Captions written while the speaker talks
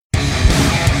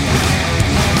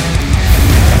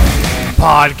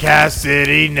Podcast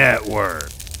City Network.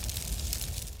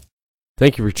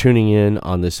 Thank you for tuning in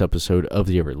on this episode of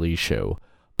The Everett Lee Show.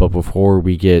 But before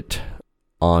we get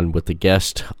on with the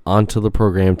guest onto the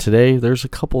program today, there's a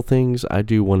couple things I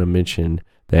do want to mention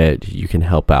that you can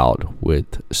help out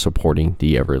with supporting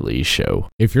The Everett Lee Show.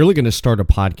 If you're looking to start a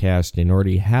podcast and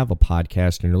already have a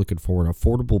podcast and you're looking for an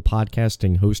affordable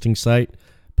podcasting hosting site,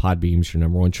 Podbeam's your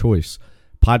number one choice.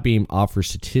 Podbeam offers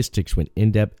statistics with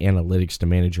in-depth analytics to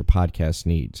manage your podcast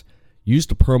needs. Use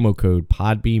the promo code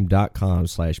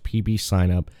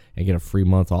podbeam.com/pbsignup and get a free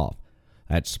month off.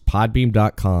 That's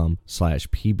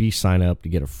podbeam.com/pbsignup to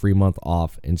get a free month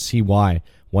off and see why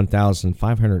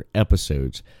 1,500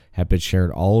 episodes have been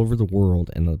shared all over the world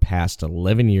in the past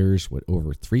 11 years with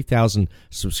over 3,000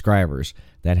 subscribers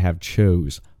that have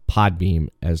chose Podbeam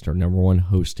as their number one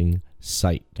hosting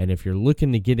site. And if you're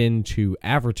looking to get into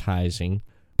advertising,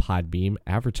 Podbeam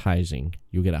advertising,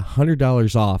 you'll get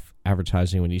 $100 off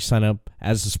advertising when you sign up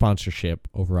as a sponsorship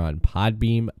over on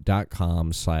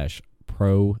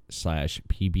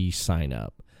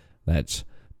podbeam.com/pro/pbsignup. That's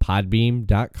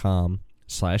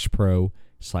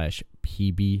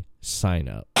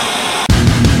podbeam.com/pro/pbsignup.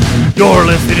 You're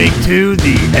listening to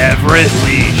The Everett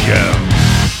Lee Show.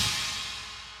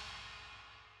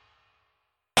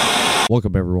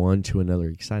 Welcome, everyone, to another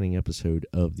exciting episode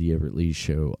of The Everett Lee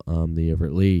Show. I'm The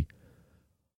Everett Lee.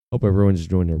 Hope everyone's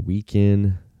enjoying their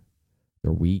weekend,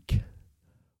 their week,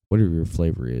 whatever your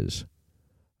flavor is.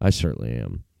 I certainly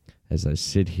am. As I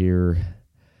sit here,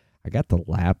 I got the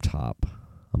laptop.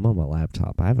 I'm on my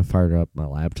laptop. I haven't fired up my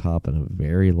laptop in a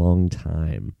very long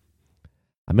time.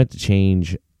 I meant to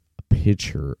change a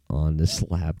picture on this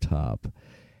laptop,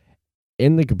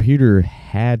 and the computer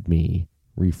had me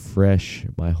refresh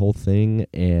my whole thing,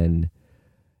 and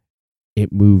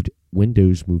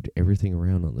Windows moved everything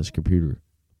around on this computer.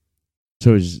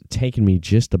 So it's taken me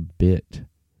just a bit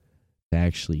to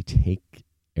actually take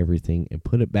everything and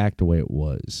put it back the way it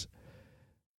was.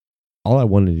 All I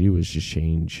wanted to do was just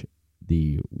change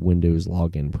the Windows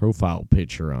login profile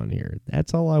picture on here.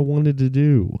 That's all I wanted to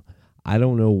do. I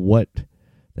don't know what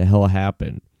the hell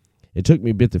happened. It took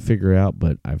me a bit to figure out,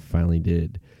 but I finally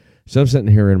did. So I'm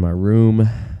sitting here in my room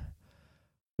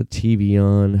with TV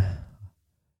on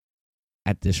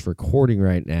at this recording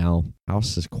right now.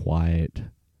 House is quiet.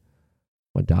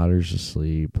 My daughter's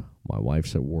asleep. My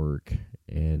wife's at work.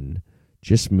 And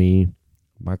just me,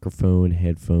 microphone,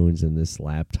 headphones, and this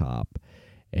laptop.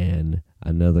 And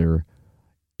another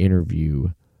interview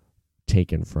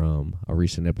taken from a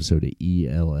recent episode of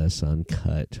ELS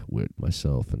Uncut with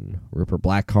myself and Rupert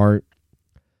Blackheart.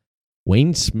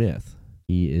 Wayne Smith.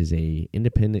 He is an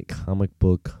independent comic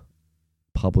book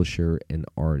publisher and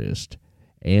artist,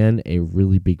 and a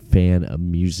really big fan of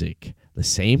music. The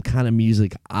same kind of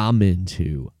music I'm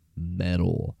into,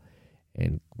 metal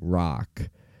and rock.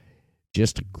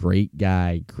 Just a great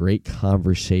guy, great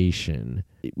conversation.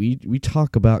 We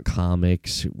talk about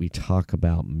comics, we talk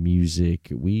about music,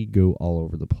 we go all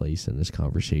over the place in this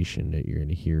conversation that you're going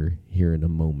to hear here in a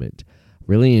moment.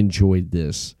 Really enjoyed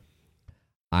this.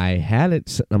 I had it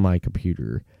sitting on my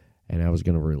computer, and I was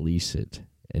going to release it,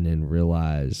 and then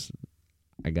realized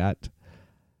I got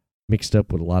mixed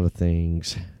up with a lot of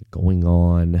things going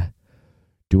on,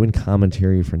 doing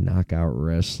commentary for Knockout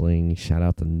Wrestling. Shout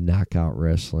out to Knockout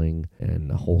Wrestling and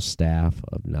the whole staff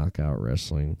of Knockout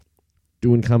Wrestling.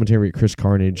 Doing commentary at Chris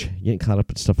Carnage, getting caught up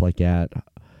in stuff like that,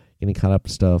 getting caught up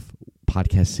in stuff,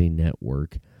 Podcast City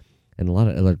Network, and a lot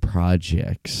of other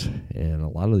projects. And a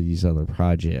lot of these other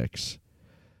projects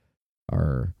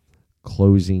are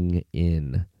closing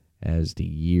in as the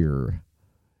year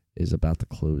is about to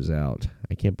close out.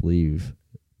 I can't believe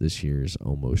this year is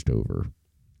almost over.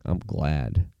 I'm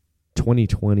glad.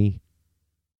 2020,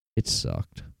 it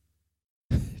sucked.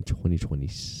 2020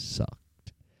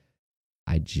 sucked.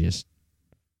 I just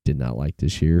did not like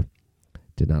this year.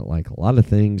 Did not like a lot of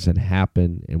things that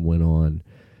happened and went on.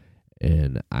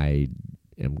 And I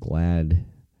am glad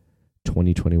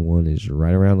 2021 is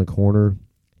right around the corner.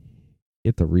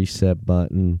 Hit the reset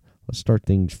button. Let's start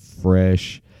things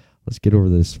fresh. Let's get over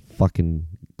this fucking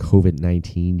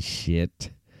COVID-19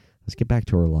 shit. Let's get back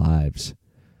to our lives.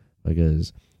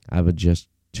 Because I've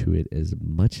adjusted to it as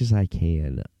much as I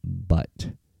can.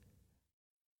 But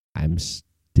I'm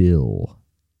still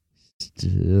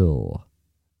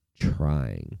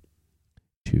trying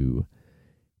to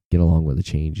get along with the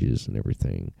changes and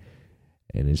everything.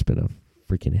 And it's been a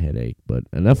freaking headache. But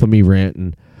enough of me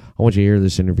ranting. I want you to hear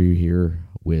this interview here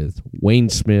with Wayne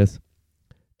Smith,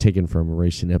 taken from a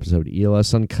recent episode of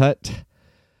ELS Uncut.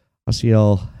 I'll see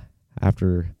y'all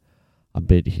after a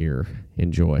bit here.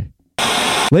 Enjoy.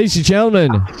 Ladies and gentlemen,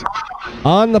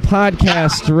 On the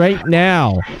podcast right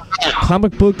now,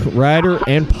 comic book writer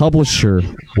and publisher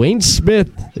Wayne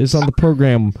Smith is on the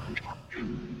program.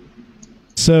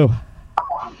 So,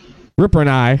 Ripper and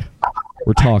I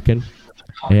were talking,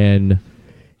 and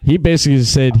he basically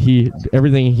said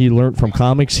everything he learned from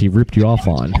comics, he ripped you off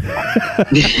on.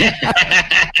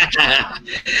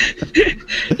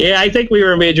 Yeah, I think we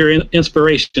were a major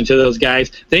inspiration to those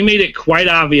guys. They made it quite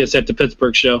obvious at the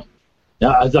Pittsburgh show.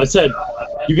 Yeah, as I said,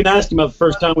 you can ask him about the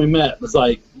first time we met. It was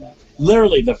like,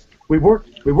 literally, we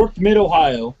worked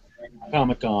Mid-Ohio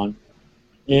Comic-Con,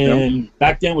 and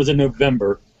back then it was in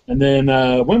November. And then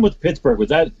when was Pittsburgh? Was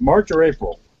that March or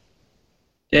April?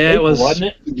 Yeah, April, it was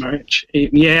wasn't it? March.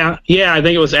 Yeah, I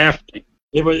think it was after.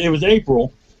 It was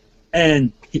April,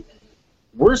 and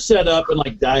we're set up, and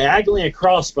like diagonally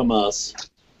across from us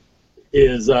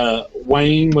is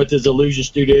Wayne with his Illusion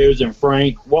Studios, and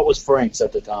Frank. What was Frank's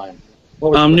at the time?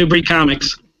 What was New Breed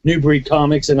Comics. New Breed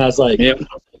Comics, and I was like, yep.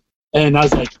 And I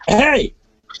was like, hey,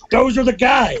 those are the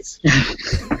guys.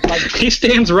 Like, he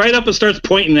stands right up and starts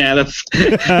pointing at us.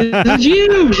 It's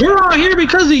you. We're all here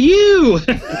because of you.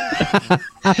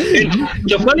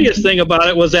 The funniest thing about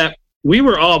it was that we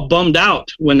were all bummed out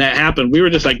when that happened. We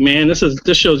were just like, man, this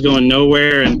show's going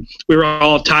nowhere, and we were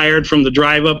all tired from the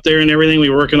drive up there and everything. We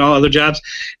were working all other jobs,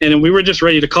 and we were just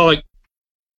ready to call it.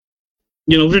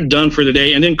 We're done for the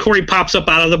day. And then Corey pops up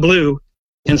out of the blue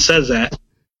and says that.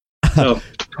 So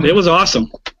it was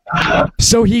awesome.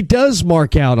 So he does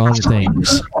mark out on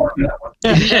things.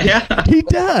 Yeah. He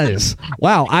does.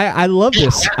 Wow, I love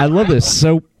this. I love this.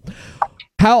 So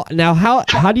how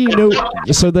do you know?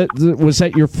 So was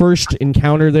that your first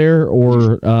encounter there,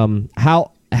 or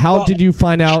how did you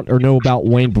find out or know about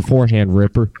Wayne beforehand,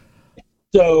 Ripper?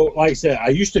 So, like I said, I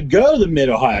used to go to the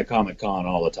Mid-Ohio Comic-Con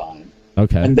all the time.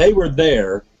 Okay. And they were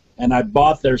there, and I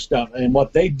bought their stuff. And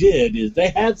what they did is they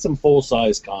had some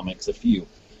full-size comics, a few,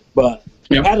 but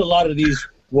they had a lot of these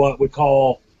what we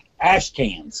call ash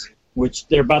cans, which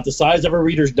they're about the size of a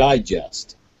Reader's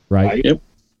Digest. Right. Yep.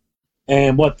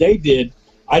 And what they did,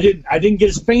 I didn't get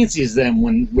as fancy as them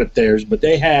with theirs, but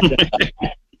they had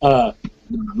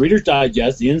Reader's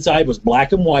Digest. The inside was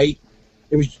black and white.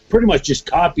 It was pretty much just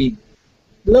copied,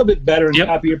 a little bit better than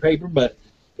copier paper, but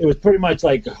it was pretty much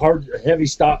like hard, heavy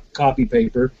stock copy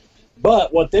paper.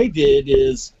 But what they did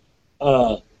is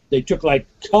they took like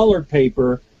colored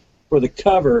paper for the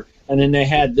cover, and then they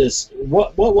had this,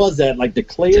 what was that, like the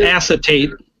clear?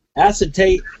 Acetate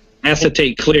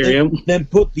clear, Then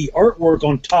put the artwork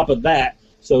on top of that.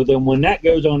 So then when that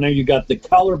goes on there, you got the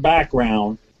color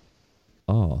background.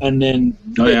 Oh. And then...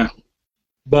 Oh, yeah.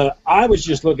 But I was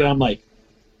just looking, I'm like,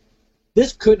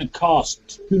 this couldn't have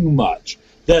cost too much.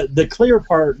 The clear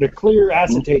part, the clear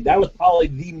acetate, that was probably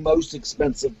the most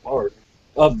expensive part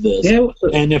of this. Yeah.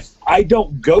 And if I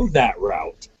don't go that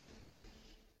route,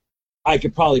 I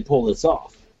could probably pull this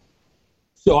off.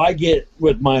 So I get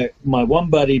with my one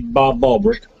buddy, Bob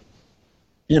Bulbrick,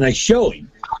 and I show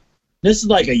him. This is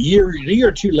like a year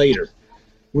or two later.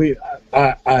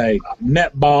 I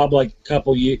met Bob like a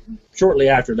couple years shortly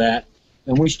after that,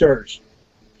 and we start.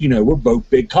 We're both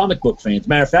big comic book fans.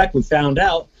 Matter of fact, we found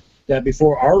out that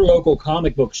before our local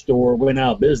comic book store went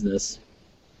out of business,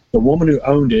 the woman who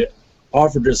owned it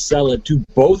offered to sell it to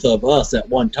both of us at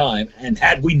one time. And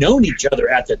had we known each other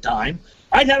at the time,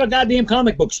 I'd have a goddamn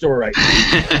comic book store right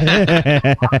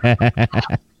now.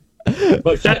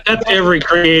 But that's every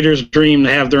creator's dream,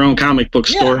 to have their own comic book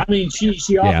store. I mean,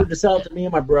 she offered to sell it to me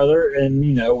and my brother,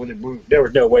 and there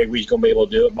was no way we was going to be able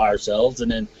to do it by ourselves.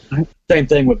 And then same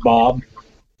thing with Bob.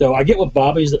 So I get with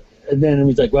Bob, and then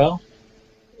he's like, well,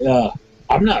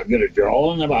 I'm not good at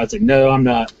drawing. I was like, no, I'm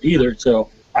not either. So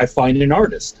I find an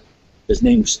artist. His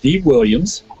name was Steve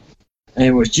Williams, and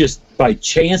it was just by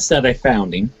chance that I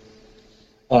found him.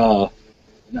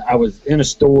 I was in a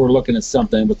store looking at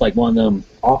something. It was like one of them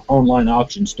online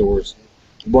auction stores.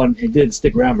 It didn't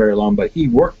stick around very long, but he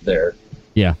worked there.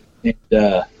 Yeah.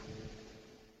 And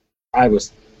I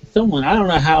was someone. I don't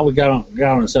know how we got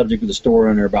on the subject with the store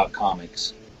owner about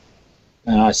comics.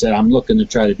 And I said, I'm looking to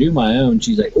try to do my own.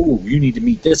 She's like, oh, you need to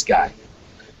meet this guy.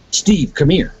 Steve, come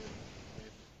here.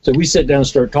 So we sit down and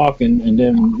start talking, and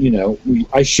then,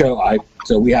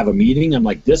 so we have a meeting. I'm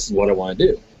like, this is what I want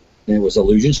to do. And it was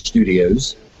Illusion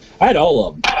Studios. I had all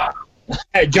of them.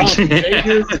 I had Jonathan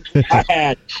Xavier. I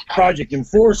had Project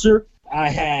Enforcer. I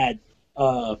had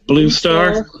Blue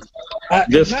Star.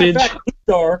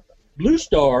 Vistage. Blue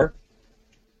Star.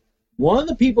 One of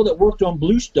the people that worked on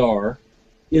Blue Star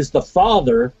is the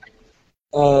father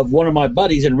of one of my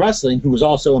buddies in wrestling, who was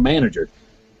also a manager.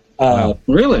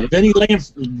 Really? Vinny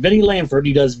Lanford.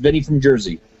 He does Vinny from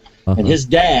Jersey. And his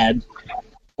dad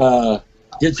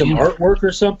did some artwork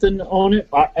or something on it,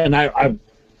 and I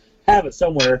have it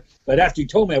somewhere. But after you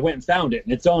told me, I went and found it,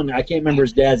 and it's on. I can't remember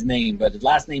his dad's name, but his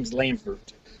last name's Lamford,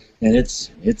 and it's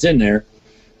in there.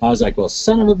 I was like, well,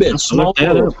 son of a bitch, small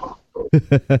world.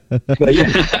 But yeah,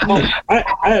 I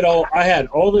had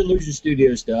all the Illusion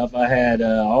Studio stuff. I had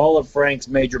all of Frank's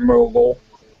Major Mogul,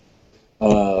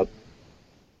 all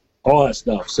that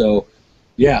stuff. So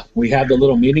yeah, we had the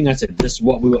little meeting. I said, this is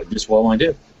what I want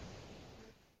to do.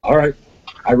 All right,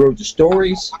 I wrote the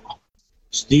stories.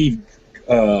 Steve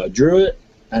drew it,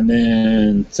 and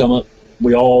then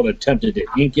we all attempted to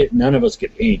ink it. None of us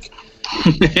could ink.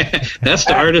 That's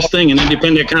the hardest thing in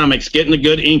independent comics, getting a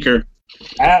good inker.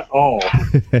 At all.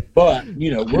 But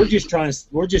we're just trying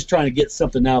to get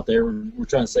something out there. We're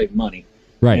trying to save money,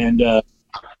 right? And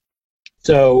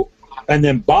and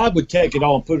then Bob would take it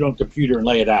all and put it on the computer and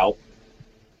lay it out,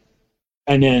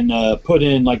 and then put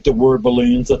in like the word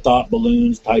balloons, the thought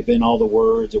balloons, type in all the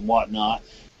words and whatnot.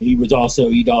 He'd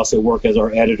also work as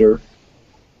our editor,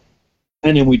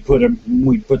 and then we'd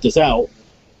put this out.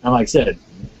 And like I said,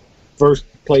 first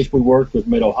place we worked was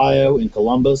Mid Ohio in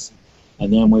Columbus.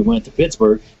 And then we went to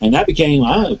Pittsburgh, and that became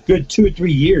a good 2 or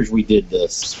 3 years we did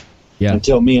this. Yeah.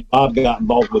 Until me and Bob got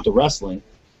involved with the wrestling.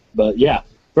 But yeah,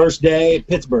 first day at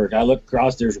Pittsburgh, I look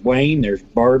across, there's Wayne, there's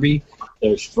Barbie,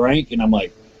 there's Frank, and I'm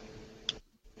like,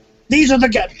 these are the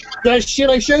guys, that shit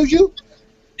I showed you?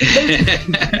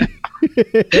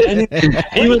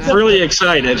 He was really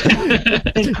excited.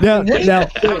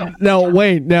 Now,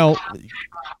 Wayne,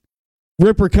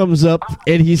 Ripper comes up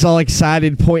and he's all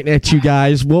excited, pointing at you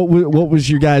guys. What was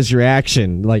your guys'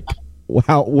 reaction? Like,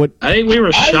 what? I think we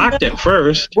were shocked at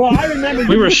first. Well, I remember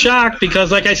we were shocked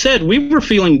because, like I said, we were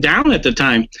feeling down at the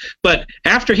time. But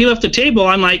after he left the table,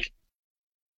 I'm like,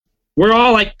 we're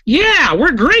all like, yeah,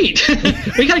 we're great.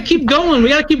 We got to keep going. We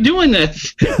got to keep doing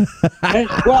this.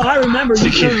 Well, I remember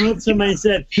you turning up to somebody and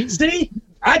said, see,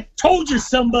 I told you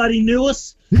somebody knew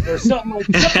us. Or something like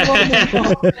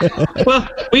that. Well,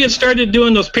 we had started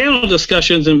doing those panel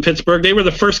discussions in Pittsburgh. They were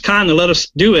the first con to let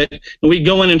us do it, and we'd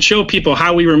go in and show people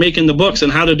how we were making the books and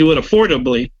how to do it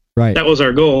affordably. Right. That was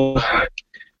our goal.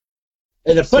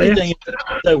 And the funny thing is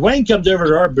that Wayne comes over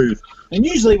to our booth, and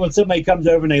usually when somebody comes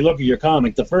over and they look at your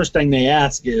comic, the first thing they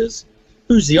ask is,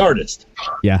 who's the artist?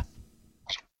 Yeah.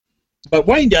 But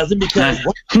Wayne doesn't because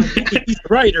he's the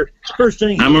writer. First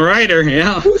thing I'm a writer,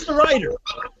 yeah. Who's the writer?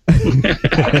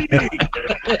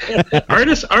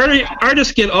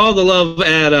 Artists get all the love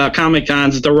at Comic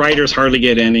Cons. The writers hardly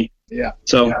get any. Yeah.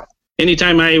 So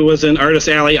anytime I was in Artist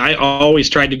Alley, I always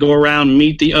tried to go around,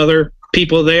 meet the other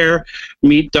people there,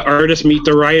 meet the artists, meet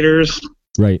the writers.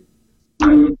 Right.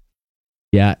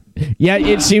 Yeah.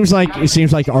 It seems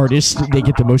like artists, they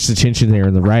get the most attention there,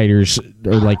 and the writers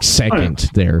are like second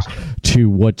there to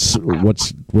what's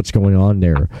going on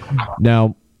there.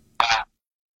 Now,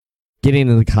 getting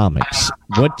into the comics,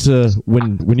 what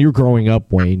when you were growing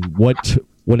up, Wayne, what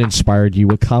inspired you?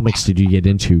 What comics did you get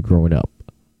into growing up?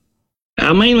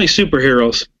 Mainly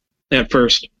superheroes at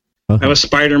first. I was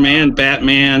Spider-Man,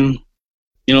 Batman,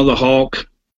 the Hulk,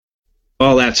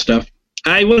 all that stuff.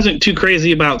 I wasn't too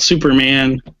crazy about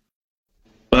Superman,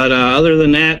 but other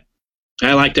than that,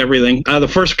 I liked everything. The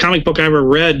first comic book I ever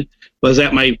read was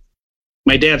at my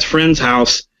dad's friend's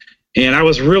house, and I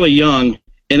was really young,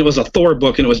 and it was a Thor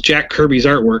book, and it was Jack Kirby's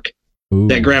artwork. Ooh.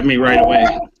 That grabbed me right away.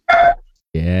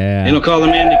 Yeah. They don't call the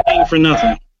man the king for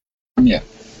nothing. Yeah.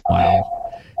 Wow.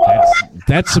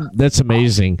 That's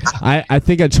amazing. I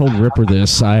think I told Ripper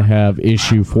this. I have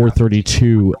issue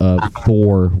 432 of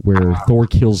Thor, where Thor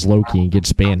kills Loki and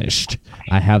gets banished.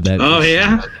 I have that. Oh, issue.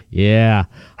 yeah? Yeah,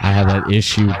 I have that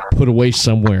issue put away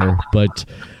somewhere. But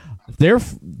there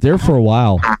for a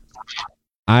while,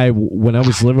 when I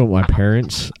was living with my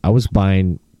parents, I was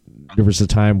buying. There was a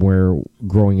time where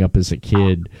growing up as a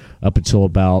kid, up until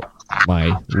about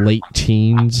my late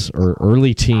teens or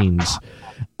early teens,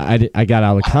 I got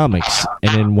out of comics,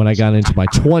 and then when I got into my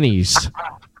 20s,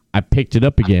 I picked it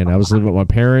up again. I was living with my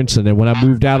parents, and then when I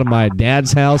moved out of my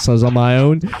dad's house, I was on my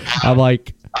own. I'm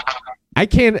like, I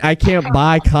can't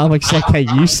buy comics like I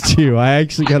used to. I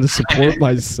actually got to support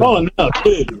myself. Oh no,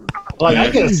 dude! Like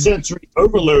I get a sensory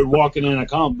overload walking in a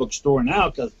comic book store now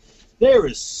because there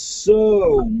is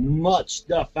so much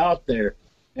stuff out there,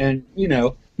 and me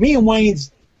and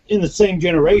Wayne's in the same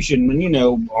generation,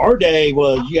 and our day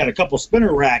was you had a couple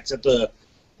spinner racks at the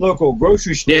local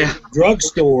grocery store,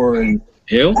 drugstore, and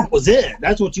that was it.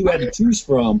 That's what you had to choose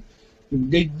from.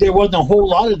 There wasn't a whole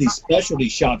lot of these specialty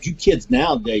shops. You kids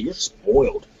nowadays, you're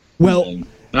spoiled. Well,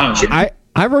 I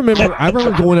remember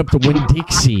going up to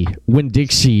Winn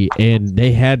Dixie, and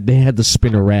they had the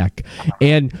spinner rack,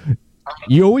 and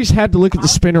you always had to look at the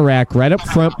spinner rack right up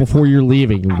front before you're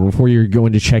leaving, before you're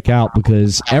going to check out,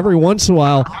 because every once in a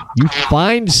while you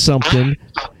find something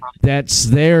that's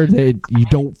there that you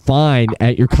don't find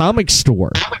at your comic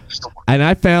store. And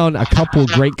I found a couple of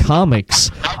great comics.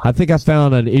 I think I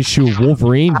found an issue of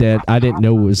Wolverine that I didn't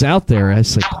know was out there. I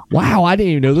was like, wow, I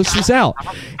didn't even know this was out.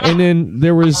 And then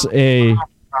there was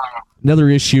another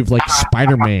issue of like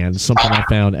Spider-Man, something I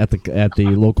found at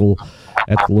the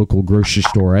local grocery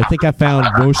store. I think I found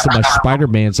most of my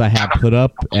Spider-Mans I had put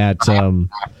up at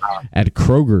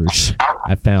Kroger's.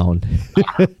 I found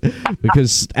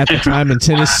because at the time in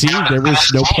Tennessee there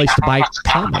was no place to buy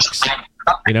comics.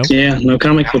 You know? Yeah, no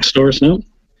comic book stores. No,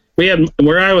 we had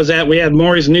where I was at. We had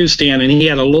Maury's newsstand, and he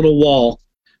had a little wall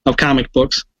of comic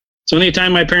books. So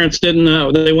anytime my parents didn't,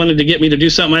 they wanted to get me to do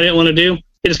something I didn't want to do,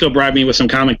 they just go bribe me with some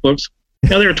comic books.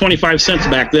 They were 25 cents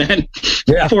back then.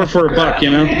 Yeah. 4 for $1, you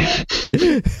know.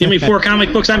 Give me 4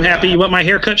 comic books, I'm happy. You want my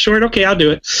hair cut short? Okay, I'll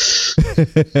do it.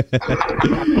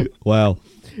 Wow.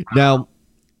 Now,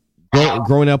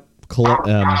 growing up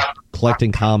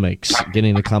collecting comics,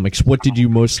 getting into comics, what did you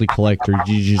mostly collect, or did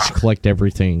you just collect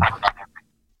everything?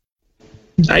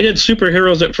 I did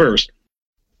superheroes at first.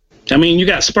 I mean, you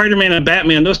got Spider-Man and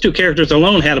Batman. Those 2 characters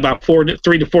alone had about 3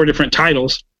 to 4 different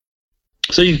titles.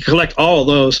 So you can collect all of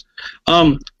those.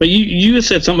 But you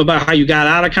said something about how you got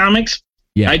out of comics.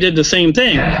 Yeah. I did the same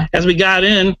thing. As we got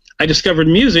in, I discovered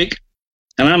music,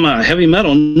 and I'm a heavy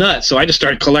metal nut, so I just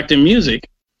started collecting music.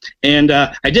 And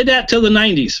I did that till the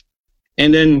 90s.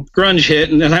 And then grunge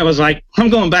hit, and then I was like, I'm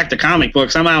going back to comic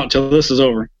books. I'm out until this is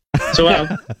over. So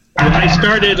when I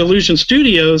started Illusion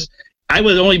Studios, I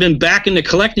would only been back into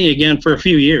collecting again for a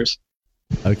few years.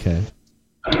 Okay.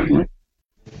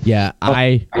 Yeah,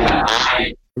 I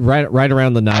right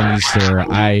around the 90s there.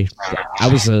 I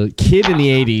was a kid in the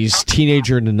 80s,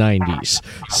 teenager in the 90s.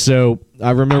 So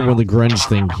I remember when the grunge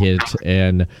thing hit,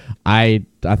 and I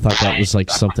thought that was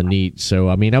like something neat. So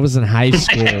I mean, I was in high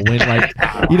school when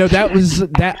that was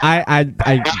that I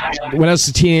when I was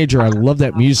a teenager, I loved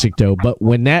that music though. But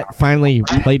when that finally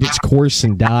played its course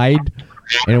and died,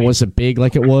 and it wasn't big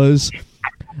like it was,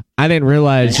 I didn't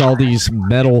realize all these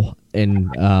metal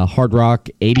and hard rock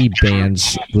 80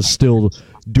 bands was still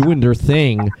doing their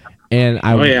thing, and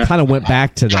I kind of went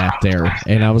back to that there,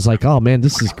 and I was like, oh man,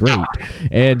 this is great.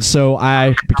 And so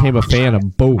I became a fan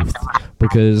of both,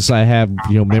 because I have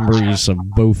memories of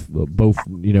both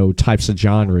types of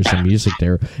genres of music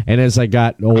there. And as I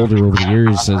got older over the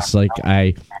years, it's like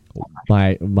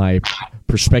my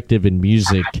perspective in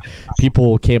music,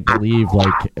 people can't believe,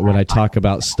 like, when I talk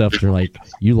about stuff, they're like,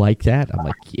 you like that? I'm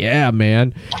like, yeah,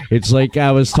 man. It's like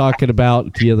I was talking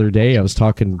about the other day, I was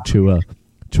talking to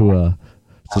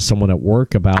someone at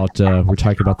work about we're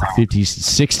talking about the 50s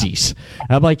and 60s.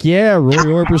 I'm like, yeah, Roy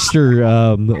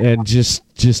Orbison, and just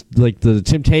like the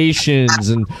Temptations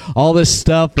and all this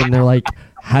stuff, and they're like,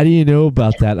 how do you know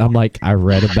about that? I'm like, I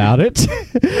read about it,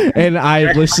 and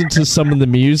I listened to some of the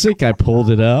music. I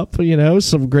pulled it up,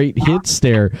 some great hits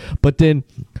there. But then,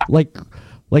 like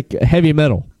heavy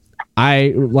metal,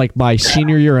 I like my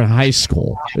senior year in high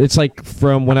school. It's like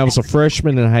from when I was a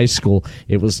freshman in high school,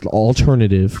 it was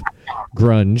alternative,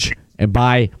 grunge, and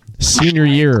by senior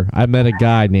year, I met a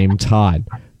guy named Todd.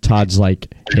 Todd's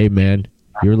like, hey man,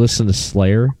 you're listening to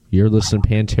Slayer? You're listening to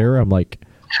Pantera? I'm like,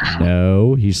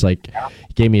 no. He's like,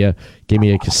 gave me a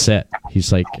cassette.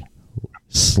 He's like,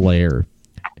 Slayer.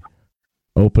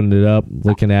 Opened it up,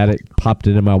 looking at it, popped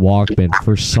it in my Walkman.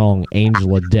 First song,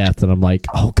 Angel of Death, and I'm like,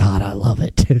 oh god, I love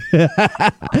it. and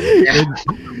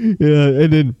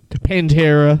then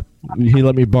Pantera, he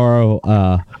let me borrow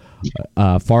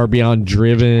Far Beyond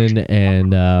Driven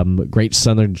and Great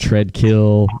Southern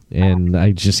Treadkill, and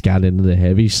I just got into the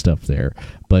heavy stuff there.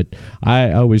 But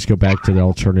I always go back to the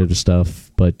alternative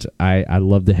stuff, but I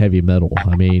love the heavy metal.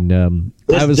 I mean,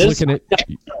 I was looking at...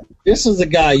 This is the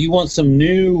guy, you want some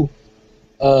new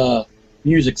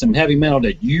music, some heavy metal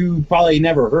that you probably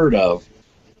never heard of.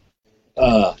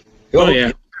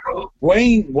 Yeah.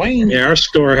 Wayne. Yeah, our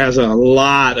store has a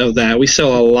lot of that. We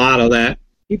sell a lot of that.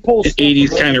 He pulls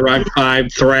 80s kind of rock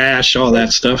vibe, thrash, all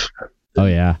that stuff. Oh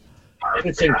yeah,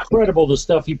 it's incredible the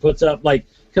stuff he puts up. Like,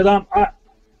 because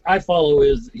I follow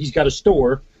he's got a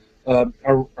store, a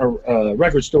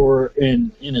record store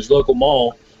in his local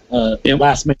mall,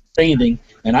 Last Man Standing,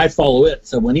 and I follow it.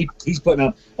 So when he's putting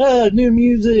up new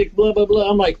music, blah blah blah,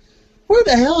 I'm like, where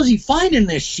the hell is he finding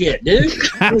this shit, dude?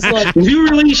 It's like new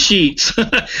release sheets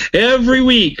every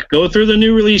week. Go through the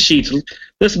new release sheets.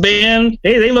 This band,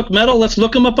 hey, they look metal. Let's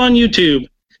look them up on YouTube,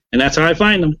 and that's how I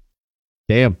find them.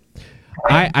 Damn.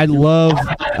 I love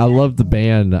the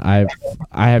band. I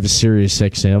have a Sirius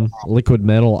XM. Liquid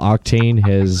Metal Octane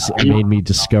has made me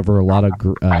discover a lot of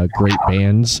great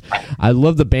bands. I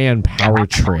love the band Power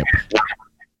Trip.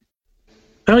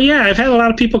 Oh yeah, I've had a lot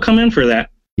of people come in for that.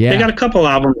 Yeah, they got a couple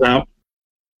albums out.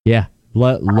 Yeah,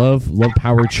 love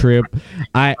Power Trip.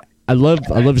 I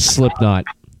love Slipknot.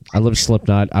 I love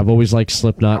Slipknot. I've always liked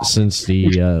Slipknot since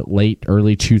the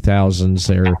early 2000s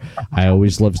there. I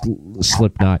always loved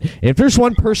Slipknot. If there's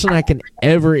one person I can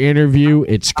ever interview,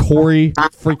 it's Corey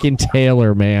freaking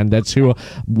Taylor, man. That's who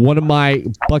one of my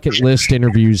bucket list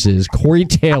interviews is. Corey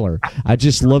Taylor. I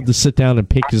just love to sit down and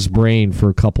pick his brain for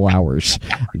a couple hours.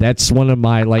 That's one of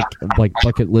my like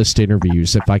bucket list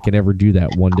interviews, if I can ever do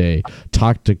that one day.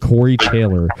 Talk to Corey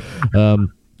Taylor.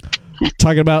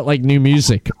 Talking about like new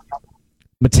music.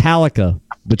 Metallica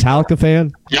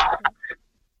fan?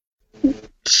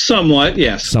 Somewhat,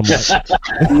 yes. Somewhat.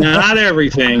 Not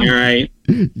everything, all right.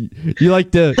 You like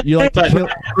the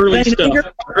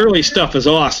early stuff is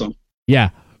awesome. Yeah.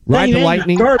 Ride the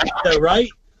Lightning. Garbage though, right?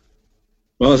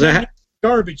 What was that?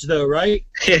 Garbage though, right?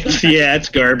 Yeah, it's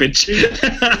garbage.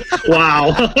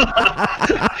 Wow.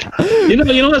 You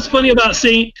know what's funny about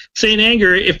Saint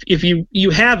Anger? If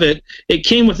you have it, it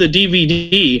came with a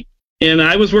DVD. And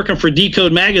I was working for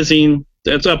Decode Magazine,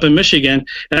 that's up in Michigan,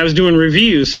 and I was doing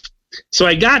reviews. So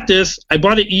I got this. I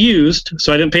bought it used,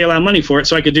 so I didn't pay a lot of money for it,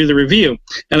 so I could do the review.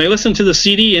 And I listened to the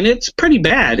CD, and it's pretty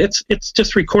bad. It's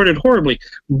just recorded horribly.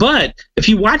 But if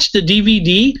you watch the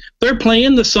DVD, they're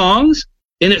playing the songs,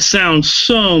 and it sounds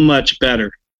so much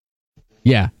better.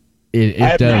 Yeah,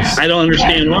 it does. I don't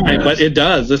understand why, but it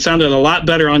does. It sounded a lot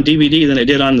better on DVD than it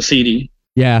did on the CD.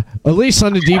 Yeah, at least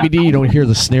on the DVD you don't hear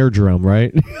the snare drum,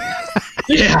 right?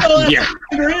 Yeah.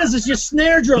 There is. It's just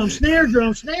snare drum. Like,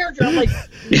 why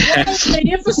are they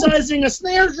emphasizing a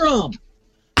snare drum?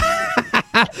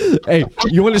 Hey,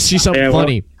 you want to see something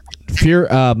funny?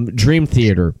 Dream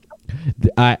Theater.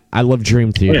 I love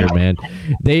Dream Theater, man.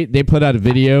 They put out a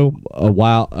video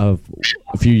a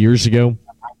few years ago,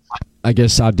 I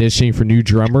guess, auditioning for new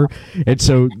drummer, and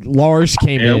so Lars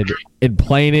came in and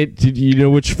playing it. Did you know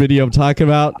which video I'm talking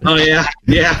about? Oh yeah.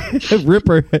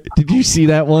 Ripper, did you see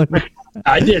that one?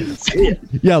 I didn't see it.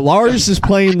 Yeah, Lars is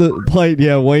playing.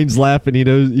 Yeah, Wayne's laughing. He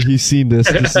knows he's seen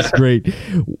this. This is great.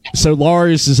 So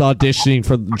Lars is auditioning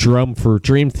for the drum for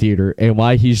Dream Theater, and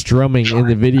while he's drumming in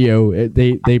the video,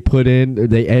 they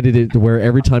edited it to where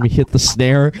every time he hit the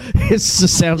snare, it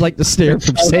just sounds like the snare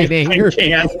from Saint Anger.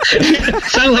 Sounds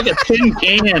like a tin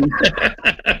can.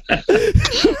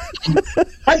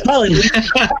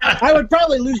 I would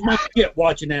probably lose my shit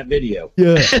watching that video.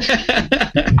 Yeah,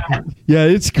 yeah,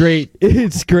 it's great.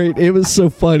 It's great. It was so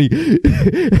funny.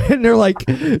 And they're like,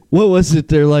 what was it?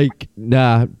 They're like,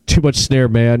 nah, too much snare,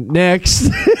 man. Next.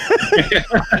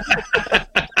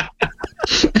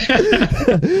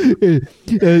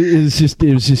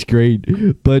 It was just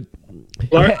great. But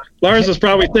Lars was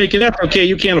probably thinking, that's okay,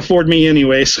 you can't afford me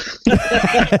anyways.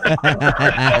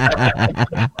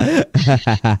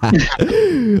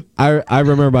 I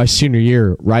remember my senior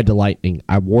year, Ride the Lightning.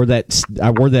 I wore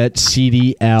that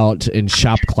CD out in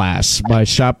shop class. My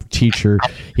shop teacher,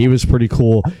 he was pretty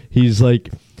cool. He's like,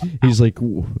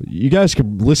 you guys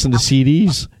can listen to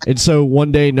CDs. And so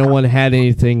one day no one had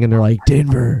anything, and they're like,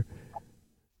 Denver,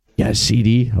 you got a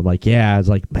CD? I'm like, yeah. It's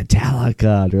like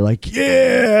Metallica. They're like,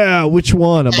 yeah. Which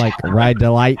one? I'm like, Ride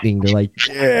the Lightning. They're like,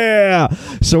 yeah.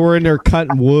 So we're in there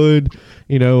cutting wood,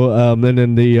 and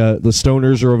then the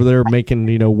stoners are over there making,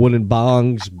 wooden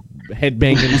bongs,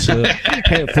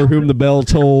 headbanging for whom the bell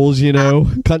tolls,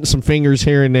 cutting some fingers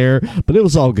here and there. But it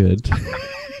was all good.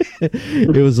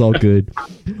 It was all good.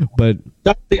 But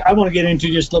I want to get into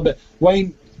just a little bit.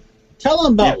 Wayne, tell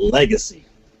them about Legacy,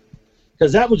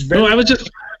 because that was very.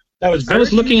 I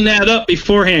was looking that up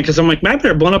beforehand because I'm like, maybe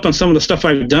they're blown up on some of the stuff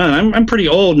I've done. I'm pretty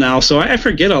old now, so I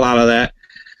forget a lot of that.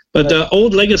 But the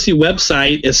old Legacy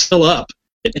website is still up.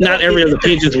 Not every of the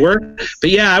pages work.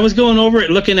 But yeah, I was going over it,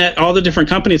 looking at all the different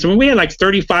companies. I mean, we had like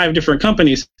 35 different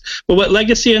companies. But what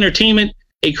Legacy Entertainment,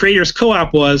 a creators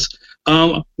co-op was,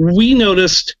 we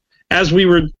noticed as we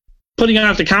were putting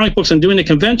out the comic books and doing the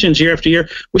conventions year after year,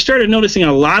 we started noticing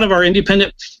a lot of our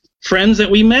independent friends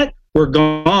that we met were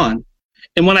gone.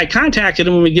 And when I contacted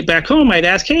them when we get back home, I'd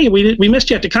ask, hey, we missed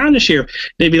you at the con this year.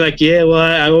 They'd be like, yeah, well,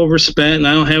 I overspent and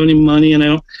I don't have any money.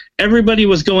 And everybody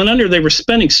was going under. They were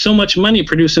spending so much money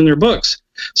producing their books.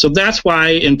 So that's why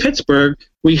in Pittsburgh,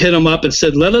 we hit them up and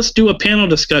said, let us do a panel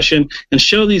discussion and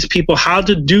show these people how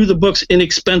to do the books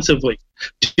inexpensively.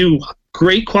 Do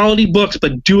great quality books,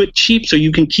 but do it cheap so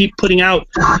you can keep putting out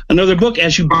another book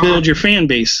as you build your fan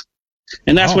base.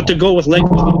 And that's what the goal with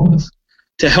Legacy was.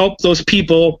 to help those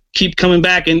people keep coming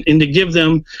back and to give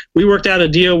them. We worked out a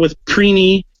deal with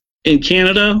Preeny in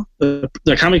Canada, the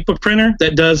comic book printer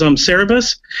that does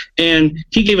Cerebus, and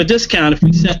he gave a discount if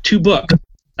we sent 2 books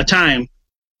a time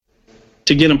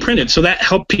to get them printed. So that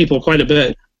helped people quite a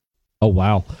bit. Oh,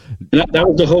 wow. And that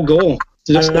was the whole goal,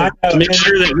 just to make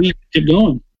sure that we keep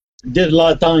going. Did a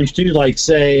lot of times too, like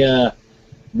say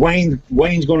Wayne's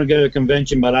going to go to a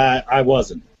convention, but I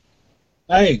wasn't.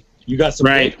 Hey, you got some?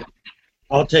 Right. Books?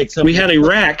 I'll take some. We had a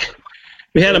rack.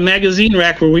 We had a magazine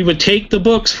rack where we would take the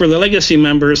books for the Legacy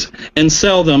members and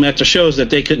sell them at the shows that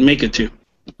they couldn't make it to.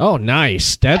 Oh,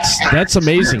 nice. That's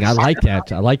amazing. I like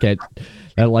that. I like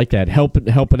that.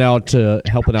 Helping out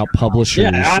publishers.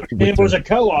 Yeah, it was a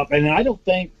co-op, and I don't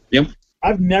think. Yep.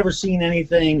 I've never seen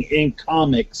anything in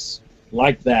comics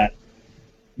like that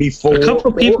before. A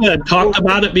couple of people had talked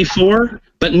about it before,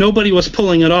 but nobody was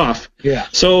pulling it off. Yeah.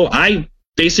 So I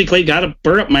basically got a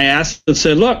burr up my ass and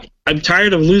said, look, I'm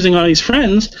tired of losing all these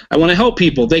friends. I want to help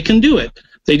people. They can do it.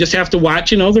 They just have to watch,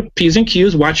 their P's and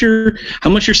Q's, watch how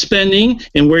much you're spending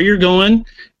and where you're going,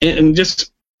 and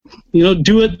just,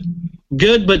 do it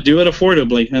good, but do it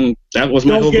affordably. And that was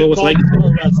my whole goal with Legacy.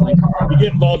 You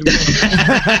get involved in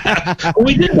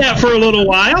We did that for a little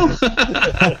while.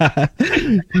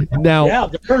 Now, yeah,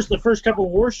 the first couple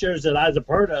of war shows that I was a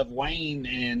part of, Wayne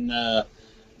and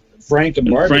Frank and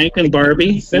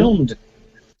Barbie filmed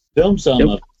some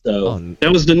of it. So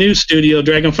that was the new studio,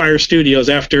 Dragonfire Studios,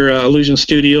 after Illusion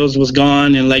Studios was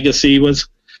gone and Legacy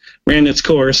ran its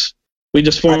course. We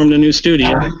just formed a new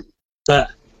studio.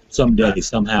 Someday,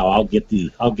 somehow, I'll get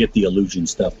the Illusion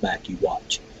stuff back. You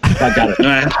watch. I got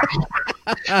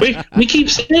it. We keep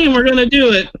saying we're going to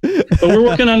do it, but we're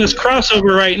working on this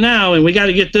crossover right now, and we got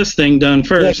to get this thing done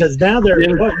first. Yeah, because now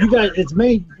you guys, it's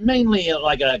mainly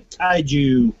like a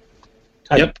kaiju.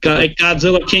 Yep, like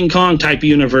Godzilla, King Kong type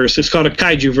universe. It's called a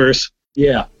kaiju verse.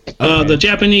 Yeah. The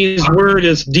Japanese word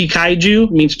is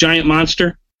Dikaiju, means giant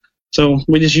monster. So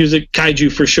we just use it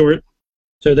kaiju for short.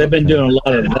 So they've been doing a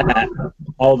lot of that.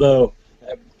 Although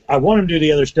I want them to do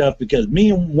the other stuff because me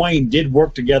and Wayne did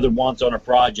work together once on a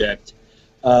project.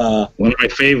 One of my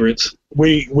favorites.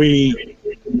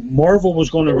 Marvel was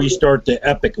going to restart the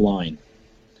Epic line.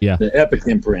 Yeah. The Epic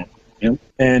imprint. Yep.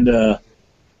 And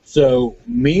so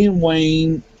me and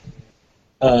Wayne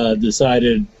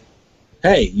decided,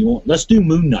 hey, let's do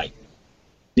Moon Knight.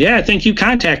 Yeah, I think you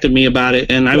contacted me about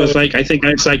it, and I was like,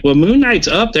 well, Moon Knight's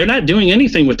up. They're not doing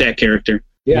anything with that character.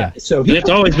 Yeah. So it's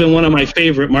always been one of my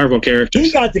favorite Marvel characters.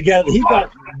 He got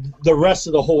the rest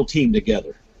of the whole team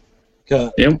together.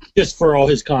 Just for all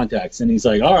his contacts. And he's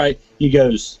like, all right. He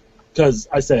goes, because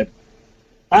I said,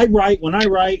 when I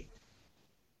write,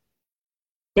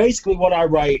 basically what I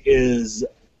write is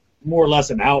more or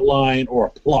less an outline or a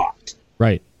plot.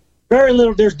 Right. Very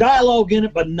little. There's dialogue in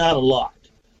it, but not a lot.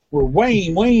 Where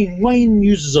Wayne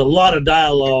uses a lot of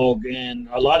dialogue and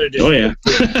a lot of different.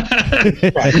 Oh yeah.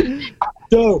 Right.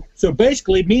 So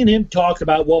basically, me and him talked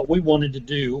about what we wanted to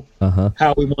do,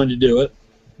 how we wanted to do it,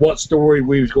 what story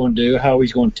we was going to do, how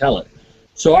he's going to tell it.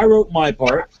 So I wrote my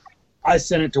part. I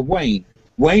sent it to Wayne.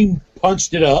 Wayne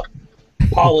punched it up,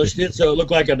 polished it so it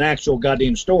looked like an actual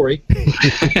goddamn story,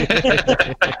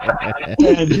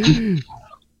 and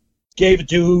gave it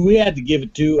to who we had to give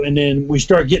it to, and then we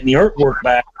started getting the artwork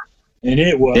back, and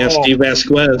it was Steve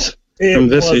Vasquez from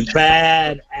Visage. It was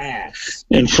badass.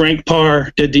 And Frank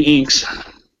Parr did the inks.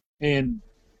 And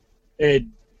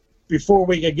before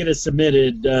we could get it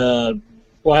submitted,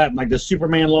 what happened? Like the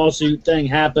Superman lawsuit thing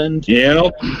happened.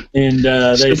 Yep. And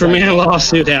Superman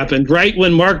lawsuit happened right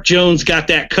when Mark Jones got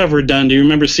that cover done. Do you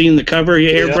remember seeing the cover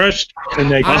he airbrushed?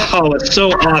 And it's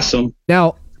so awesome.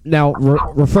 Now,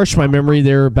 refresh my memory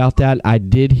there about that. I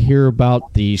did hear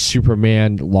about the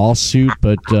Superman lawsuit,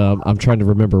 but I'm trying to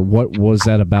remember what was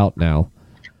that about now.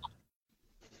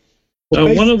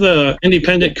 One of the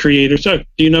independent creators. Do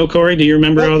you know, Corey? Do you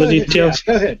remember all the details?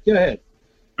 Yeah, go ahead.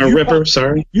 Ripper,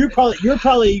 sorry. You're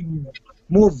probably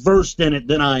more versed in it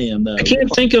than I am, though. I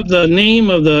can't think of the name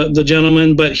of the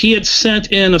gentleman, but he had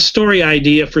sent in a story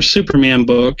idea for Superman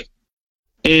book,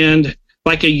 and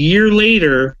like a year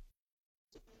later,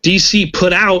 DC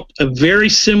put out a very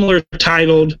similar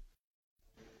titled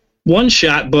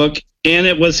one-shot book, and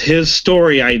it was his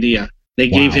story idea. They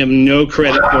gave him no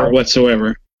credit for it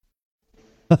whatsoever.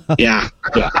 Yeah.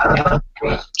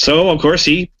 So, of course,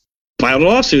 he filed a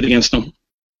lawsuit against them.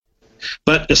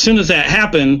 But as soon as that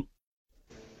happened,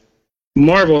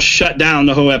 Marvel shut down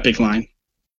the whole Epic line.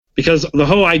 Because the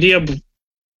whole idea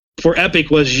for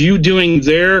Epic was you doing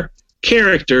their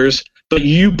characters, but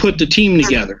you put the team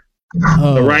together.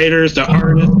 The writers, the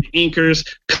artists, the inkers,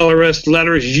 colorists,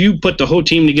 letterers, you put the whole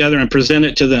team together and present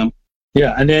it to them.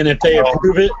 Yeah, and then if they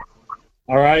approve it,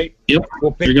 all right, Yep,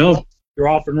 we'll there pick you you go. up. You're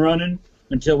off and running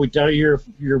until we tell you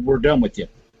we're done with you.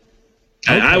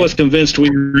 I was convinced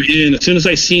we were in. As soon as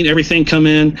I seen everything come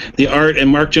in, the art and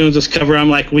Mark Jones's cover,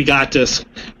 I'm like, we got this.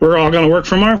 We're all going to work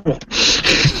for Marvel.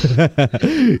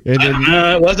 And then,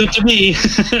 It wasn't to me.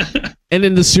 and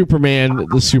then the Superman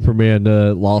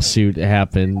lawsuit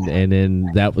happened, and then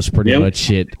that was pretty Yep.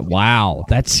 much it. Wow,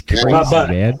 that's crazy, But-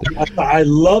 man. I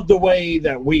love the way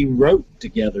that we wrote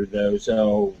together, though.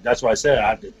 So that's why I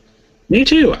said Me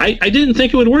too. I didn't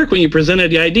think it would work when you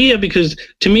presented the idea, because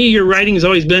to me your writing has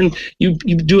always been you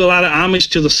do a lot of homage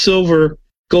to the Silver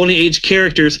Golden Age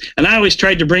characters, and I always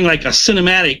tried to bring like a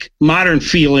cinematic modern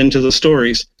feel into the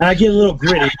stories. I get a little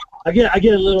gritty. I get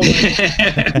a little.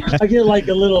 I get like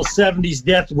a little 70s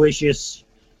Death Wishes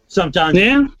sometimes.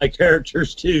 Yeah. My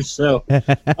characters too. So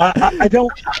I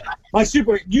don't.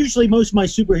 Usually most of my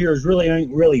superheroes really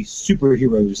ain't really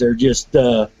superheroes. They're just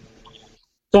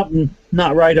something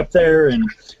not right up there. And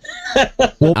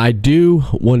Well, I do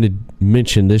want to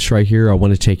mention this right here. I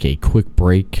want to take a quick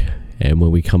break, and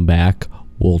when we come back,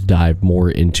 we'll dive more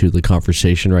into the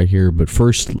conversation right here. But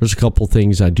first, there's a couple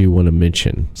things I do want to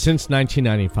mention. Since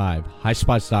 1995,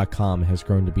 HighSpots.com has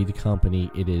grown to be the company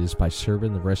it is by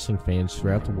serving the wrestling fans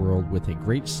throughout the world with a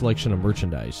great selection of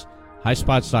merchandise.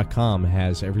 HighSpots.com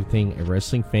has everything a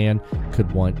wrestling fan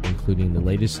could want, including the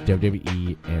latest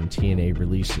WWE and TNA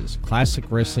releases, classic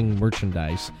wrestling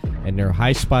merchandise, and their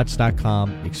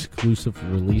HighSpots.com exclusive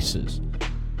releases.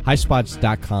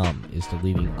 HighSpots.com is the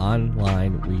leading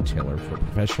online retailer for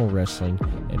professional wrestling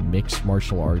and mixed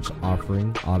martial arts,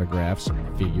 offering autographs,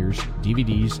 figures,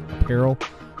 DVDs, apparel,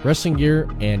 wrestling gear,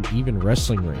 and even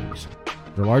wrestling rings.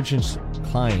 Their largest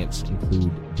clients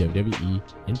include WWE,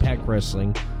 Impact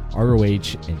Wrestling,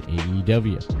 ROH, and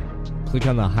AEW. Click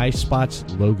on the High Spots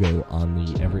logo on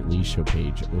the Everett Lee Show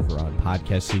page over on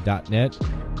podcasty.net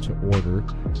to order.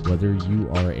 Whether you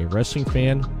are a wrestling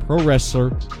fan, pro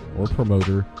wrestler, or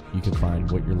promoter, you can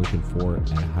find what you're looking for at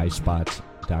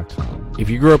highspots.com. If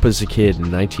you grew up as a kid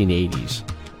in the 1980s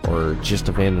or just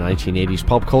a fan of 1980s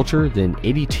pop culture, then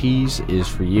ADTs is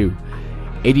for you.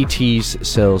 ADTs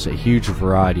sells a huge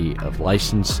variety of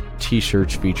licensed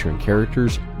t-shirts featuring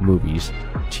characters, movies,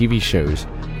 TV shows,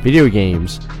 video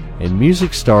games, and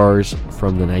music stars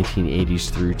from the 1980s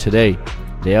through today.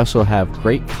 They also have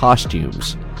great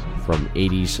costumes from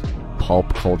 80s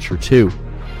pulp culture too.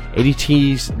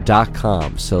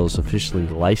 ADTs.com sells officially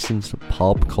licensed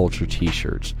pulp culture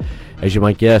t-shirts. As you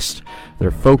might guess,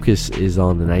 their focus is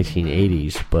on the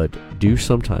 1980s, but do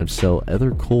sometimes sell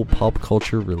other cool pop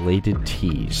culture related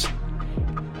tees.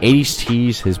 80s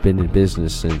Tees has been in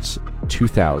business since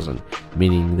 2000,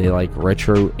 meaning they like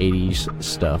retro 80s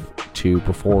stuff too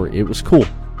before it was cool.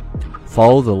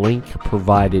 Follow the link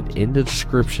provided in the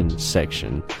description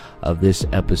section of this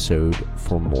episode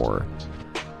for more.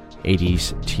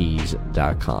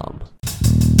 80stees.com.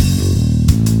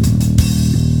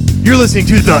 You're listening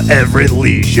to The Everett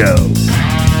Lee Show.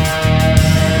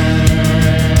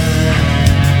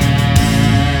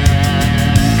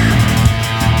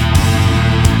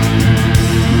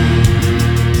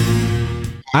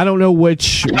 I don't know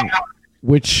which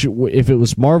if it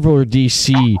was Marvel or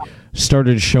DC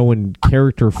started showing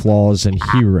character flaws and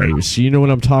heroes. You know what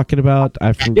I'm talking about?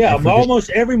 I forget. Almost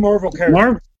every Marvel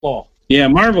character. Yeah,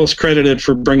 Marvel's credited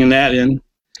for bringing that in.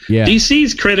 Yeah.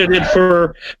 DC's credited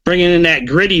for bringing in that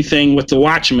gritty thing with the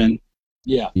Watchmen.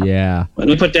 Yeah. When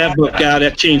they put that book out,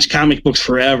 that changed comic books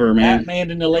forever, man.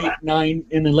 Batman in the late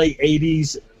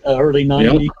 80s, early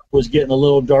 90s was getting a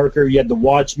little darker. You had the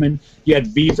Watchmen. You had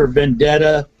V for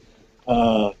Vendetta.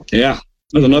 Yeah, that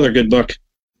was another good book.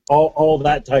 All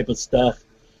that type of stuff,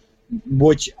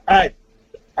 which I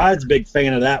was a big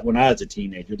fan of that when I was a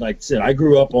teenager. Like I said, I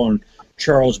grew up on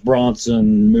Charles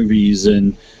Bronson movies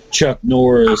and Chuck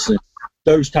Norris and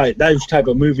those type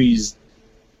of movies.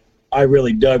 I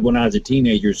really dug when I was a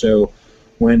teenager. So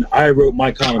when I wrote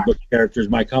my comic book characters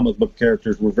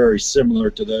were very similar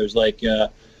to those. Like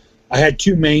I had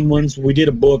two main ones. We did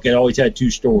a book that always had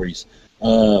two stories.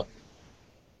 It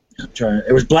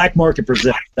was Black Market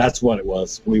Presents. That's what it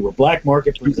was. We were Black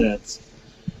Market Presents.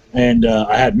 And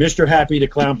I had Mr. Happy, the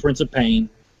Clown Prince of Pain,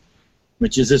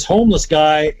 which is this homeless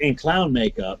guy in clown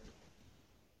makeup.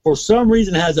 For some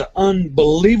reason has an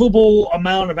unbelievable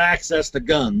amount of access to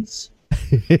guns.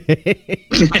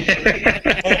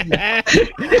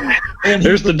 and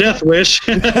There's the Death Wish.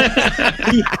 There's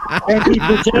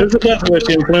the Death Wish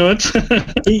influence.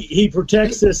 he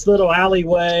protects this little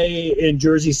alleyway in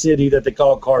Jersey City that they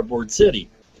call Cardboard City.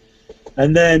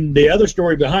 And then the other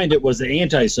story behind it was the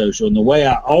Antisocial. And the way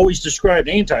I always described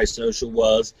Antisocial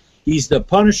was he's the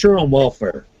Punisher on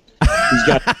welfare. He's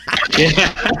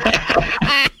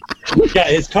got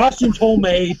his costumes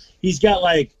homemade. He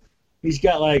wears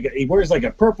like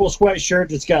a purple sweatshirt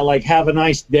that's got like "Have a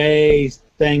nice day"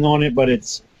 thing on it, but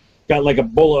it's got like a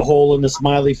bullet hole in the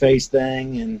smiley face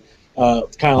thing, and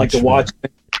it's kind of like the watch.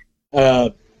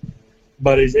 But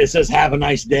it says "Have a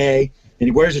nice day," and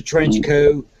he wears a trench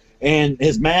coat, and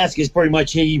his mask is pretty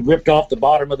much he ripped off the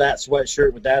bottom of that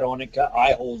sweatshirt with that on it, cut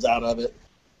eye holes out of it.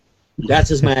 That's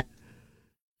his mask.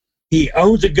 He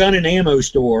owns a gun and ammo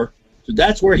store, so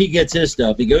that's where he gets his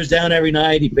stuff. He goes down every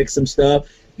night, he picks some stuff,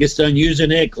 gets done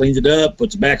using it, cleans it up,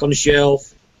 puts it back on the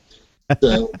shelf.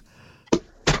 So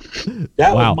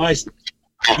that was my.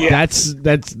 Yeah. That's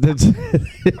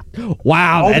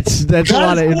wow. That's a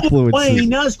lot of influence.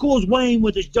 Not as cool as Wayne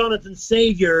with his Jonathan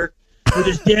Savior, with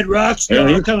his dead rock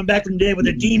star coming back from the dead with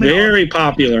a demon. Very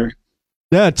popular.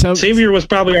 Yeah, Savior was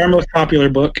probably our most popular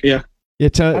book. Yeah. Yeah,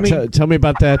 tell me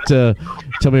about that.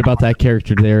 Tell me about that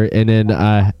character there, and then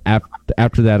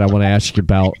after that, I want to ask you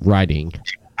about writing.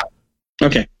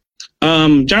 Okay,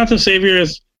 Jonathan Savior,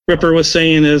 as Ripper was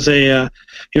saying,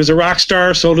 he was a rock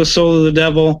star, sold his soul to the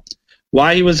devil.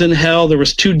 While he was in hell, there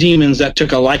was 2 demons that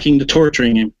took a liking to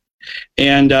torturing him,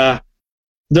 and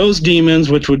those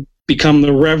demons, which would become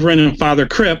the Reverend and Father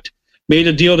Crypt, made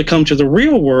a deal to come to the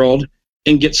real world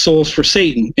and get souls for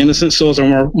Satan. Innocent souls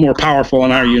are more powerful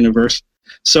in our universe.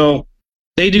 So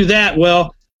they do that.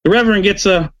 Well, the Reverend gets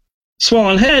a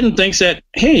swollen head and thinks that,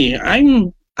 hey, I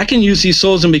can use these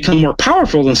souls and become more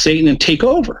powerful than Satan and take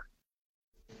over.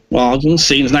 Well,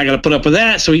 Satan's not going to put up with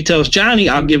that, so he tells Johnny,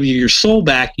 I'll give you your soul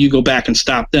back. You go back and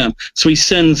stop them. So he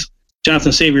sends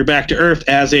Jonathan Savior back to Earth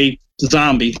as a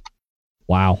zombie.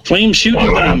 Wow. Flame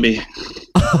shooting zombie.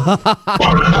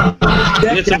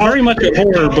 It's very much a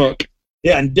horror book.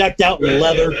 Yeah, and decked out in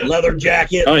leather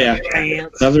jacket. Oh, yeah.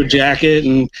 Pants. Leather jacket,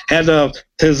 and had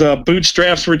his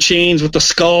bootstraps were chains with the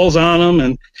skulls on them,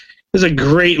 and he's a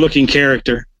great-looking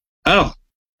character. Oh,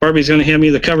 Barbie's going to hand me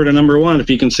the cover to number 1,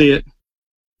 if you can see it.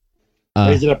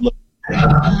 Raise it up.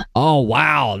 Oh,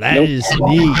 wow. That is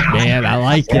neat, man. I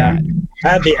like that. I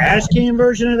have the Ashcan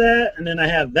version of that, and then I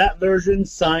have that version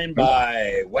signed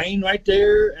by Wayne right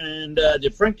there. And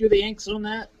did Frank do the inks on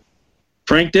that?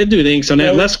 Frank did do the inks on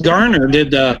that. Les Garner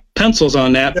did pencils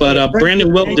on that, but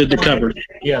Brandon Wilt did the cover.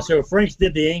 Yeah, so Frank's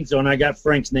did the inks on. I got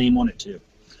Frank's name on it too.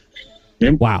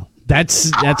 Wow,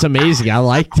 that's amazing. I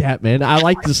like that, man. I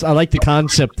like this. I like the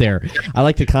concept there. I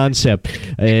like the concept,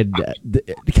 and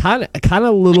kind of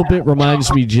a little bit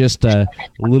reminds me just a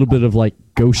little bit of like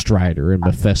Ghost Rider and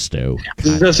Mephisto. I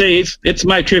was gonna say it's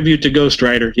my tribute to Ghost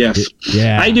Rider. Yes,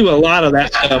 yeah. I do a lot of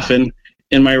that stuff in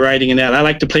my writing and that. I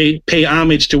like to pay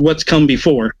homage to what's come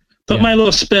before. Put my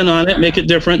little spin on it, make it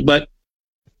different, but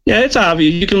yeah, it's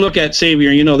obvious. You can look at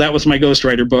Savior, you know that was my Ghost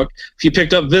Rider book. If you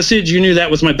picked up Visage, you knew that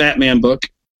was my Batman book.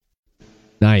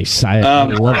 Nice. I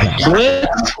love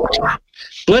that.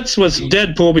 Blitz was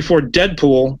Deadpool before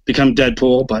Deadpool became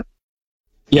Deadpool, but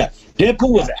yeah,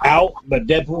 Deadpool was out, but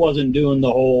Deadpool wasn't doing the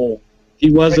whole. He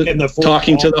wasn't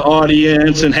talking to the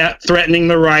audience and threatening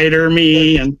the writer,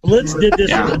 me. And Blitz did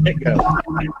this from the get-go.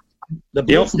 The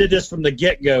Blitz did this from the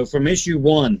get-go, from issue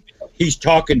 1. He's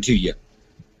talking to you.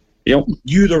 Yep.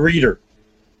 You, the reader.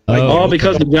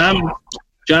 Because of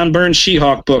John Byrne's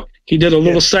She-Hulk book. He did a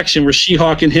little section where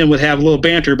She-Hulk and him would have a little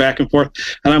banter back and forth.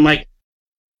 And I'm like,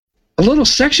 a little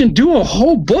section? Do a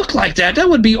whole book like that? That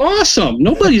would be awesome.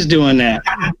 Nobody's doing that.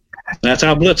 That's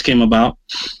how Blitz came about.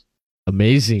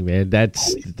 Amazing, man.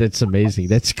 That's amazing.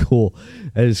 That's cool.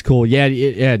 That is cool. Yeah.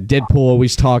 Deadpool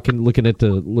always talking, looking at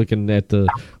the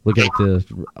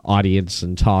audience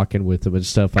and talking with them and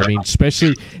stuff. I mean,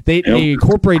 especially they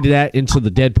incorporated that into the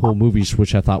Deadpool movies,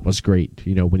 which I thought was great.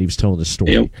 You know, when he was telling the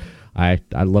story. Yep. I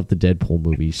love the Deadpool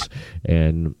movies,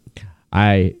 and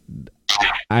I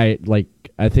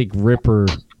think Ripper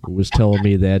was telling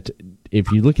me that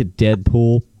if you look at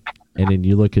Deadpool and then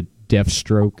you look at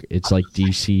Deathstroke, it's like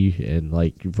DC and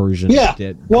like version. Yeah. Of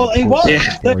Deadpool. Well, it was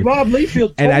that Rob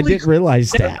Liefeld. And I didn't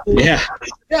realize that. Yeah.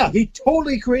 Yeah, he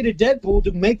totally created Deadpool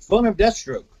to make fun of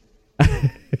Deathstroke.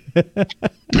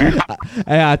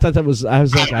 I thought that was. I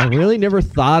was like, I really never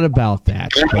thought about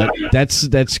that. But that's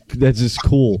just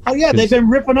cool. Oh yeah, they've been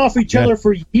ripping off each other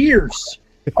for years.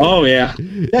 Oh yeah.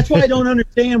 That's why I don't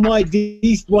understand why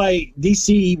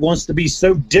DC wants to be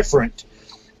so different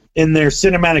in their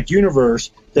cinematic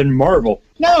universe than Marvel.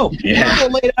 No,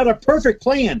 Marvel laid out a perfect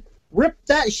plan. Rip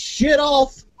that shit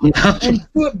off and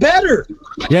do it better.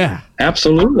 Yeah,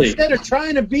 absolutely. Instead of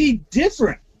trying to be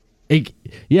different.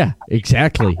 Yeah,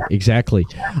 exactly.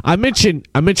 I mentioned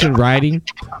writing.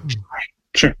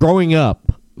 Sure. Growing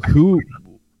up,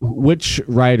 which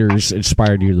writers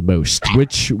inspired you the most?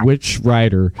 Which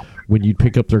writer, when you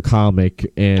pick up their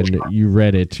comic and you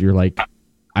read it, you're like,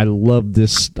 I love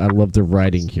this. I love the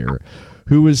writing here.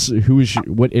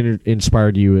 What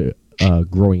inspired you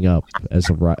growing up as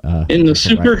a in the as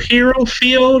a writer? superhero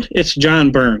field? It's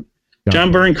John Byrne.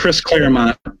 John Byrne, Chris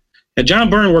Claremont. And John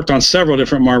Byrne worked on several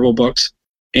different Marvel books,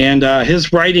 and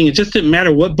his writing, it just didn't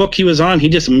matter what book he was on. He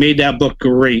just made that book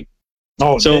great.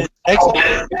 Oh, So-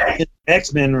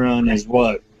 X-Men run is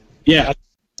what? Yeah.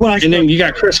 Well, And then you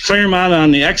got Chris Claremont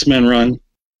on the X-Men run.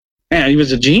 Man, he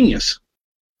was a genius.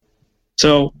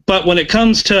 So, but when it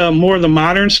comes to more of the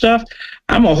modern stuff,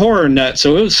 I'm a horror nut,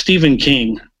 so it was Stephen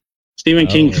King. Stephen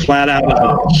King flat out was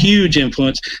a huge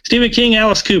influence. Stephen King,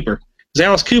 Alice Cooper. Because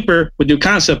Alice Cooper would do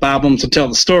concept albums to tell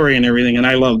the story and everything, and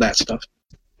I love that stuff.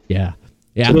 Yeah.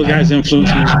 So those guys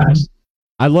influenced me.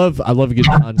 I love good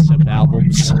concept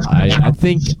albums. I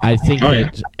think Oh, yeah.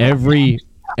 that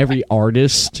every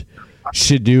artist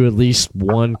should do at least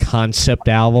one concept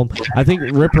album. I think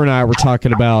Ripper and I were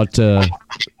talking about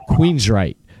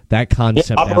Queensryche, that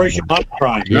concept Operation album.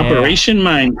 Mindcrime. Yeah. Operation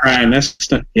Mindcrime. That's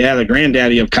the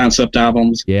granddaddy of concept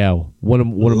albums. Yeah, one of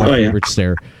my Oh, yeah. favorites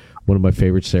there. One of my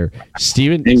favorites there.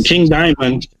 Steven. And King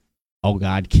Diamond. Oh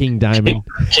God, King Diamond.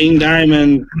 King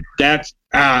Diamond. That's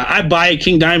I buy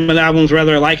King Diamond albums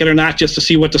whether I like it or not, just to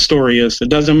see what the story is. It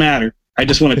doesn't matter. I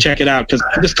just want to check it out because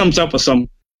this comes up with some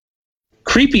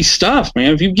creepy stuff,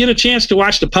 man. If you get a chance to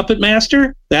watch The Puppet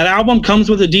Master, that album comes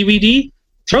with a DVD.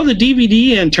 Throw the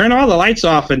DVD in, turn all the lights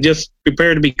off, and just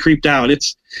prepare to be creeped out.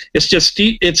 It's just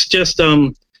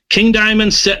King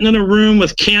Diamond sitting in a room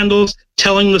with candles,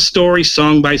 telling the story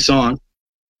song by song.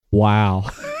 Wow.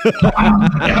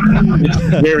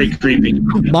 It's very creepy.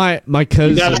 My You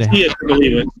cousin gotta see it to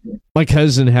believe it. my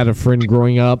cousin had a friend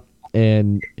growing up,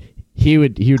 and he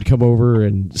would come over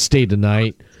and stay the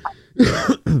night.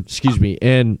 Excuse me,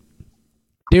 and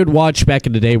they would watch back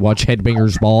in the day,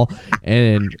 Headbangers Ball,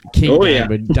 and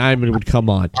King Diamond would come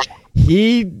on.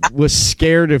 He was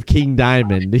scared of King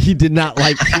Diamond. He did not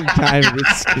like King Diamond.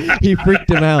 He freaked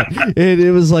him out. And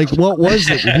it was like, what was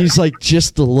it? And he's like,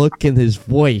 just the look in his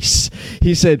voice.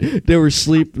 He said they're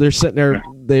sitting there,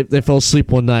 they fell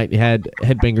asleep one night and had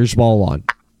Headbangers Ball on.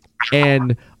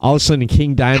 And all of a sudden, a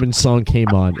King Diamond song came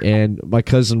on, and my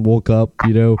cousin woke up,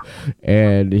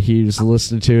 and he was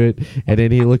listening to it, and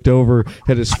then he looked over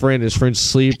at his friend's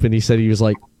asleep, and he said he was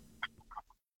like,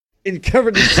 and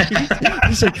covered his teeth.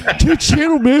 He's like, change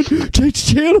channel, man, change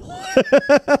channel.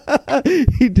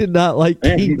 He did not like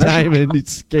King Diamond. It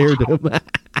scared him.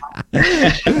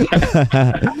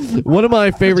 One of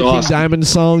my favorite That's awesome. King Diamond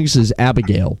songs is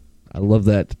Abigail. I love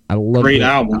that. Great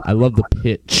album. I love the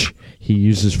pitch he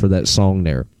uses for that song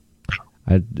there.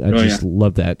 I just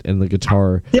love that, and the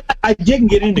guitar. Yeah, I didn't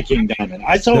get into King Diamond.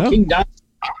 I saw King Diamond,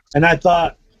 and I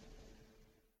thought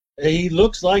he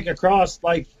looks like a cross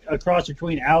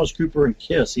between Alice Cooper and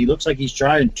Kiss. He looks like he's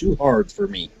trying too hard for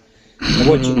me.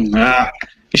 You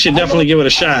should definitely give it a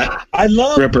shot. I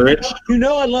love Ripper.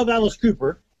 I love Alice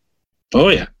Cooper, Oh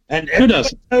yeah. and Who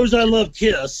doesn't? knows I love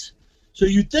Kiss. So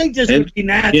you'd think this would be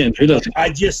natural. Yeah, who doesn't?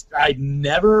 I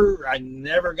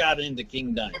never got into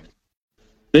King Diamond.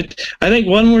 I think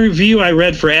one review I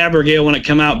read for Abigail when it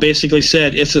came out basically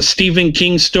said it's a Stephen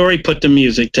King story put to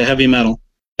music, to heavy metal.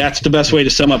 That's the best way to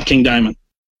sum up King Diamond.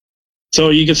 So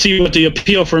you can see what the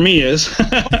appeal for me is.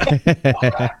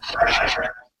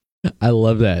 I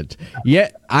love that. Yeah,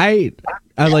 I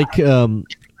like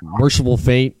Merciful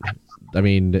Fate. I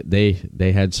mean,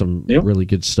 they had some really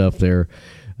good stuff there.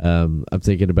 I'm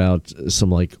thinking about some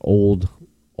like old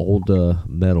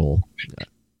metal,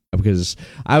 because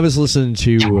I was listening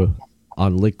to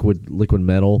on Liquid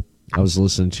Metal. I was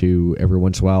listening to every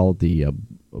once in a while the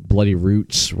Bloody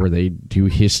Roots, where they do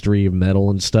history of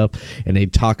metal and stuff, and they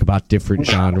talk about different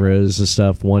genres and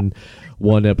stuff. One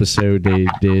episode they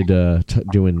did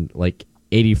doing like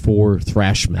 84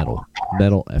 thrash metal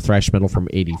from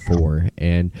 84,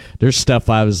 and there's stuff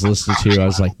I was listening to. I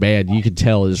was like, man, you can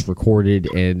tell it's recorded,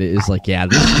 and it's like, yeah,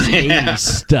 this is 80s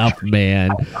stuff,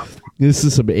 man. This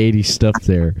is some 80s stuff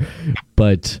there.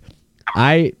 But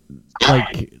I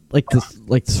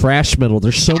like thrash metal.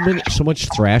 There's so much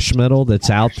thrash metal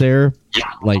that's out there,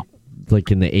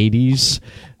 like in the 80s,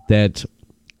 that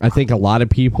I think a lot of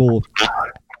people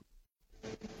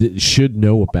should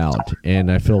know about,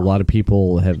 and I feel a lot of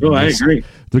people have. I agree,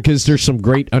 because there's some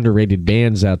great underrated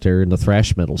bands out there in the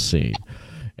thrash metal scene,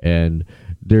 and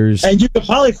There's And you can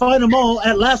probably find them all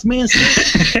at Last Man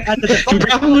Standing. You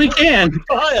probably can.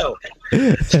 Ohio.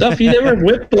 Stuff you never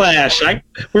Whiplash. I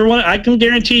can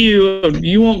guarantee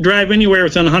you won't drive anywhere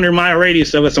within a 100-mile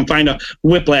radius of us and find a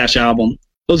Whiplash album.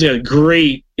 Those are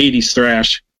great 80s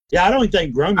thrash. Yeah, I don't even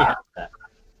think Gromy has that.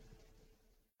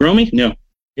 Gromy? No.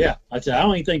 Yeah, I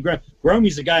don't even think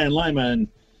Gromy's the guy in Lima. And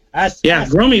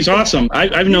Gromy's awesome.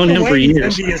 I've known him for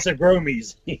years. Envious of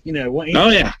Gromy's. You know, oh,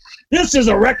 yeah. This is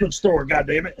a record store,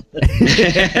 goddammit.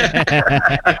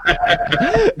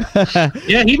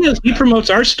 Yeah, he does. He promotes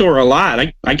our store a lot.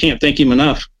 I can't thank him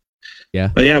enough.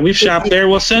 Yeah. But yeah, we've shopped there.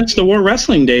 Well, since the War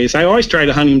Wrestling days, I always try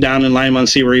to hunt him down in Lima and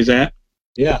see where he's at.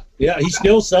 Yeah, he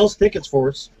still sells tickets for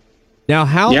us. Now,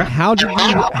 how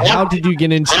did you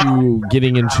get into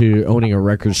getting into owning a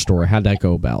record store? How'd that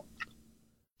go about?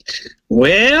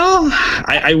 Well,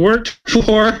 I worked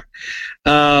for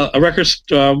a record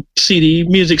CD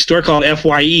music store called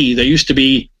FYE. There used to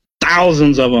be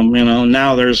thousands of them,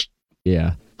 now there's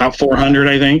about 400,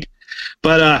 I think.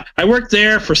 But I worked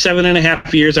there for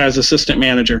 7.5 years as assistant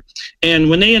manager. And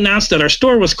when they announced that our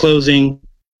store was closing,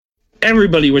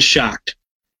 everybody was shocked.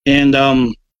 And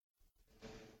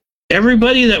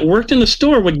everybody that worked in the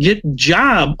store would get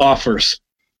job offers.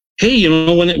 Hey,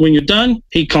 when you're done,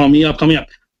 hey, call me up.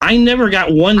 I never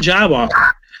got one job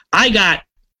offer. I got,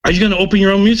 are you going to open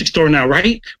your own music store now,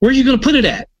 right? Where are you going to put it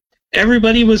at?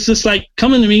 Everybody was just like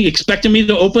coming to me, expecting me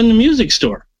to open the music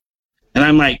store. And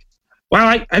I'm like,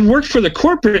 wow, I've worked for the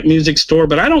corporate music store,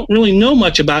 but I don't really know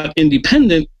much about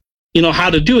independent, how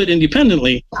to do it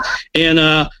independently. And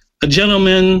a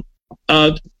gentleman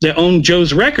that owned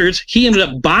Joe's Records, he ended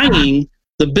up buying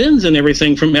the bins and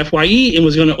everything from FYE and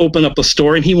was going to open up a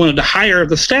store, and he wanted to hire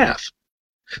the staff.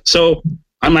 So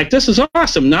I'm like, this is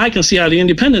awesome. Now I can see how the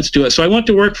independents do it. So I went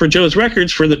to work for Joe's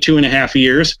Records for the 2.5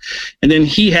 years, and then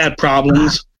he had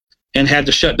problems and had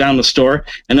to shut down the store.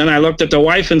 And then I looked at the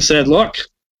wife and said, look,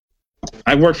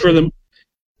 I worked for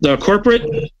the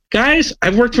corporate guys.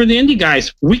 I've worked for the indie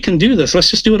guys. We can do this. Let's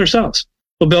just do it ourselves.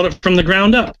 We'll build it from the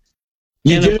ground up.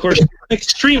 And of course,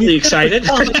 extremely excited.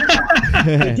 You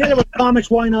did it with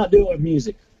comics. Why not do it with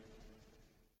music?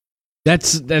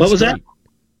 That's what was great. that?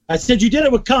 I said you did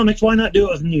it with comics. Why not do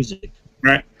it with music?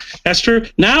 Right. That's true.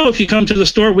 Now, if you come to the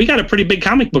store, we got a pretty big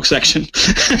comic book section.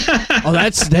 Oh,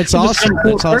 that's awesome.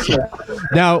 That's awesome.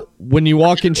 Now, when you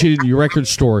walk into your record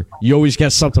store, you always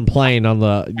get something playing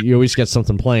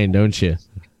don't you?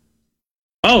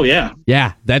 Oh, yeah.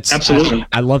 Yeah, that's absolutely.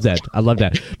 I love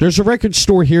that. There's a record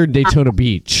store here in Daytona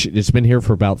Beach. It's been here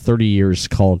for about 30 years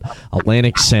called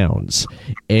Atlantic Sounds,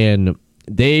 and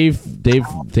they've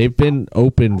been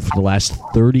open for the last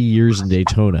 30 years in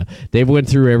Daytona. They've went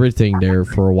through everything there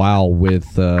for a while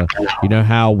with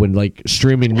how when like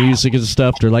streaming music and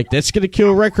stuff, they're like, that's gonna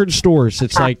kill record stores.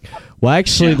 It's like, well,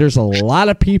 actually there's a lot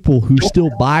of people who still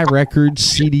buy records,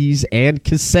 CDs, and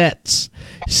cassettes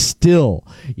still,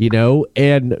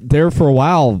 and there for a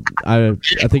while, I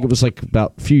think it was like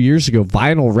about a few years ago,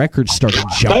 vinyl records started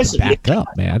jumping back up,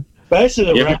 man. Especially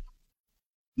the records.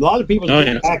 A lot of people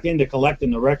get back into collecting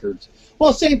the records.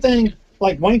 Well, same thing,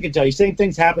 like Wayne can tell you, same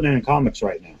thing's happening in comics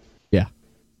right now. Yeah.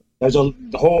 There's the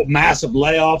whole massive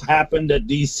layoff happened at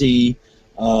DC.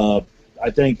 I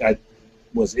think I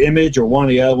was Image or one of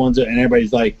the other ones, and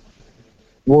everybody's like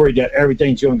worried that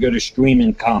everything's going to go to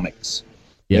streaming comics.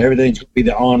 Yeah. Everything's going to be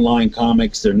the online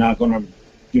comics. You're not going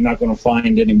to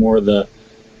find any more of the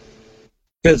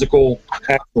physical,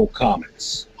 actual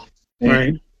comics. And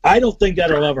right. I don't think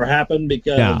that'll ever happen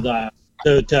because,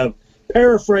 to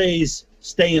paraphrase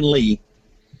Stan Lee,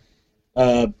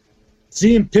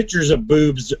 seeing pictures of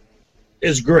boobs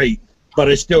is great, but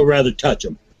I'd still rather touch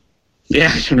them.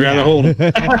 Yeah, I'd rather hold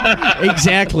them.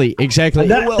 Exactly.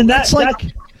 That's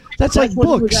like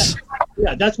books.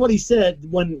 Yeah, that's what he said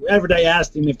whenever they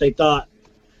asked him if they thought,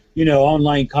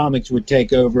 online comics would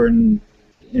take over, and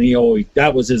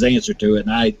that was his answer to it.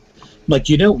 And I'm like,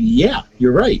 yeah,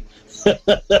 you're right.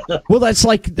 Well, that's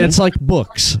like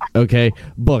books, okay?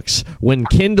 Books. When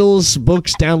Kindle's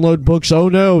books, download books, oh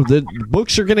no, the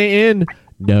books are going to end.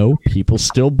 No, people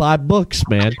still buy books,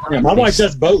 man. Yeah, my wife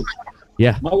does both.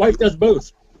 Yeah. My wife does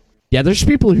both. Yeah, there's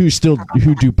people who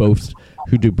do both.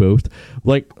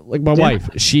 Like my wife,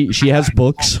 she has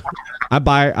books. I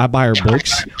buy her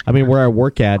books. I mean, where I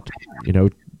work at,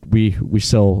 we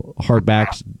sell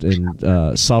hardbacks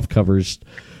and soft covers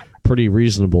pretty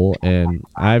reasonable, and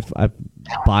I've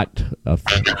bought a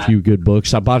few good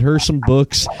books. I bought her some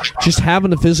books. Just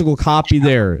having a physical copy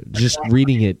there, just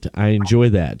reading it, I enjoy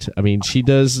that. I mean, she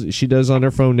does on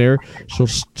her phone there. She'll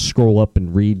scroll up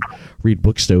and read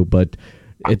books though, but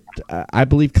I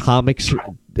believe comics.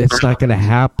 It's not going to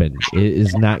happen. It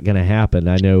is not going to happen.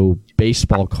 I know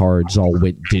baseball cards all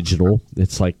went digital.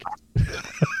 It's like.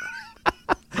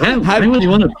 How do you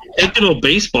want a digital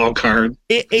baseball card?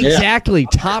 Exactly.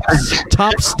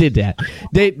 Topps did that.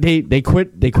 They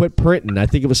quit printing. I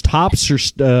think it was Topps or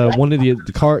one of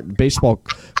the baseball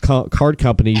card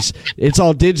companies. It's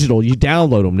all digital. You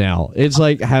download them now. It's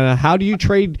like how do you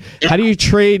trade?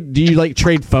 Do you like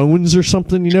trade phones or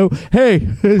something? You know, hey,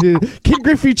 Ken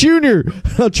Griffey Jr.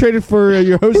 I'll trade it for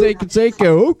your Jose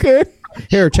Canseco. Okay.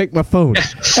 Here, take my phone.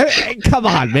 Come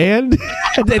on, man.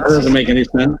 That doesn't make any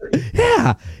sense.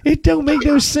 Yeah, it don't make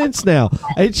no sense now.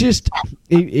 It just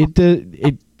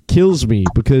it kills me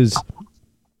because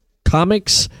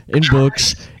comics and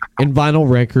books and vinyl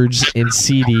records and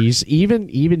CDs, even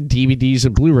DVDs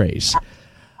and Blu-rays.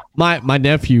 My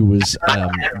nephew was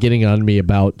getting on me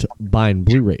about buying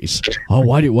Blu-rays. Oh,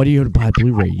 why do you buy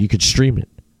Blu-ray? You could stream it.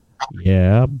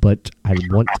 Yeah, but I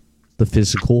want the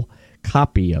physical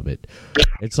copy of it.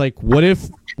 It's like, what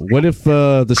if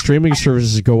the streaming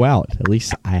services go out? At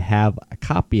least I have a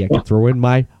copy I can throw in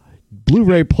my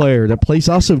Blu-ray player that plays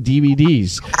also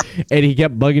DVDs. And he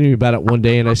kept bugging me about it one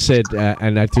day, and I said,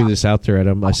 and I threw this out there at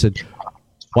him. I said,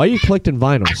 "Why are you collecting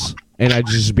vinyls?" And I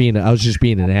was just being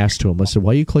an ass to him. I said,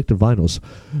 "Why are you collecting vinyls?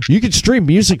 You can stream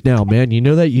music now, man. You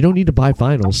know that? You don't need to buy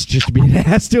vinyls." Just to be an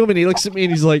ass to him, and he looks at me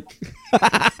and he's like.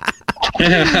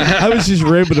 I was just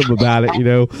ribbing him about it, you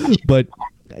know. But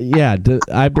yeah,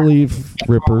 I believe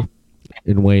Ripper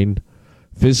and Wayne,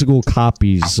 physical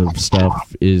copies of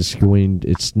stuff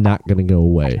it's not going to go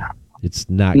away. It's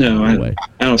not going to go away.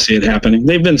 I don't see it happening.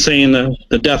 They've been saying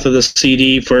the death of the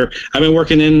CD I've been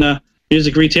working in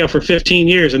music retail for 15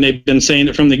 years, and they've been saying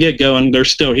it from the get-go, and they're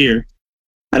still here.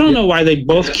 I don't know why they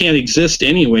both can't exist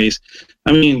anyways.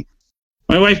 I mean,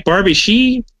 my wife Barbie,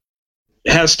 she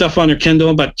has stuff on her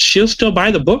Kindle, but she'll still buy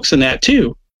the books and that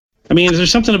too. I mean,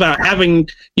 there's something about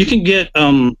you can get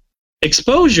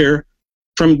exposure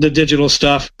from the digital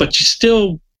stuff, but you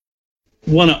still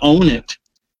want to own it.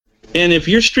 And if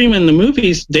you're streaming the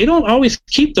movies, they don't always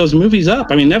keep those movies up.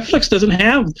 I mean, Netflix doesn't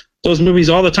have those movies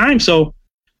all the time. So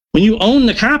when you own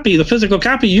the copy, the physical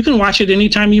copy, you can watch it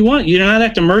anytime you want. You're not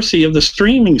at the mercy of the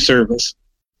streaming service.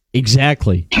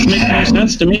 Exactly. It makes no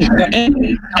sense to me.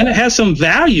 And it has some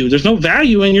value. There's no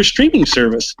value in your streaming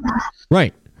service.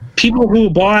 Right. People who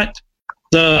bought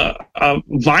the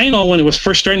vinyl when it was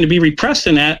first starting to be repressed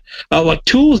in that, like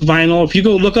Tool's vinyl, if you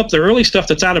go look up the early stuff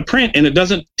that's out of print, and it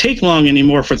doesn't take long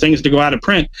anymore for things to go out of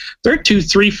print, they're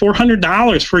 $200, $300,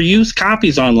 $400 for used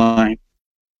copies online.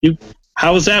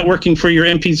 How is that working for your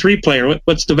MP3 player?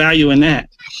 What's the value in that?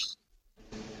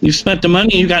 You spent the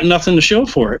money, you got nothing to show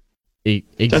for it.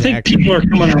 Exactly. I think people are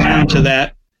coming around to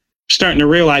that, starting to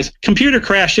realize, computer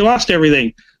crash, you lost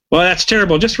everything. Well, that's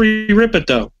terrible. Just re-rip it,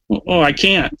 though. Oh, I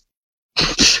can't.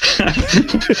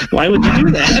 Why would you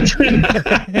do that?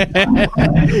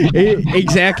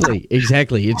 Exactly.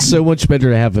 It's so much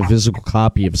better to have a physical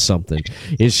copy of something.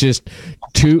 It's just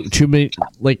too many.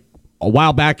 Like a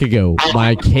while back ago,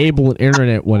 my cable and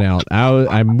internet went out.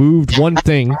 I moved one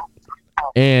thing,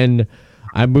 and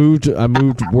I moved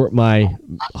my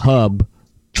hub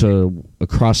to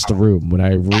across the room when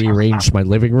I rearranged my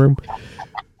living room.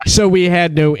 So we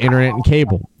had no internet and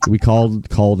cable. We called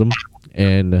them,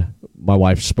 and my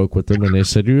wife spoke with them, and they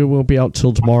said, "We won't be out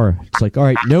till tomorrow." It's like, all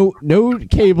right, no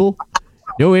cable,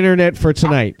 no internet for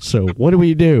tonight. So what do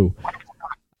we do?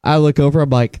 I look over, I'm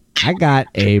like, I got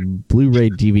a Blu-ray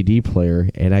DVD player,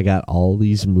 and I got all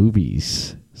these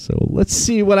movies. So let's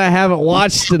see what I haven't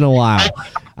watched in a while.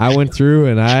 I went through,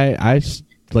 and I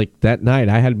like that night,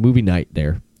 I had movie night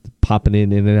there, popping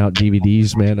in and out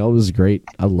DVDs, man. It was great.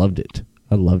 I loved it.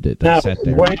 Now, I sat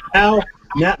there.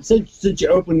 Now, since you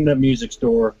opened the music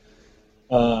store,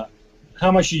 how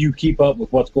much do you keep up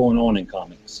with what's going on in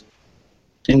comics?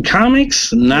 In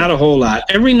comics, not a whole lot.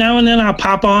 Every now and then I'll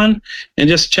pop on and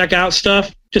just check out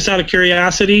stuff, just out of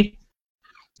curiosity.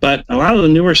 But a lot of the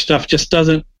newer stuff just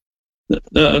doesn't.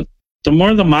 The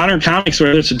more the modern comics,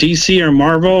 whether it's DC or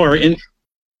Marvel,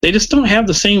 they just don't have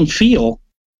the same feel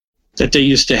that they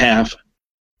used to have.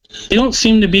 They don't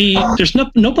seem to be.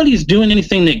 Nobody's doing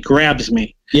anything that grabs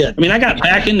me. Yeah. I mean, I got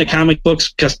back into comic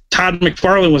books because Todd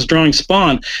McFarlane was drawing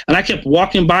Spawn, and I kept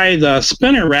walking by the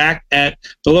spinner rack at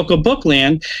the local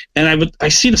Bookland, and I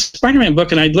see the Spider-Man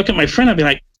book, and I'd look at my friend, I'd be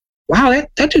like, "Wow,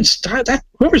 that dude's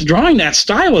whoever's drawing that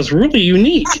style is really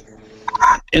unique."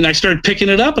 And I started picking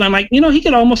it up, and I'm like, he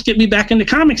could almost get me back into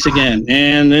comics again.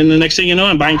 And then the next thing you know,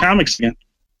 I'm buying comics again.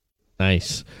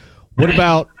 Nice. What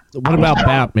about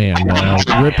Batman?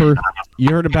 Ripper, you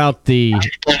heard about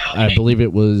I believe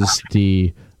it was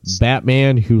the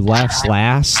Batman Who Laughs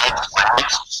Last.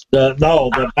 The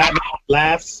Batman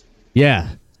laughs. Yeah.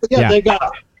 Yeah, they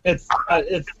got it's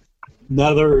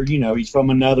another. He's from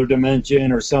another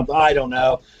dimension or something. I don't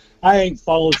know. I ain't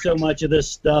followed so much of this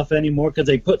stuff anymore because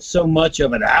they put so much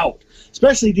of it out,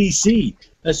 especially DC.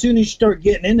 As soon as you start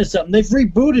getting into something, they've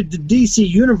rebooted the DC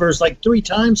universe like 3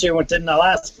 times here within the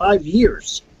last 5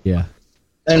 years. Yeah.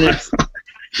 And it's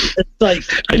like...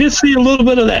 I did see a little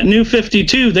bit of that New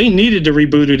 52. They needed to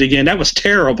reboot it again. That was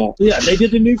terrible. Yeah, they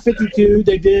did the New 52.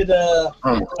 They did...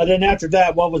 And then after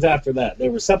that, what was after that?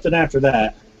 There was something after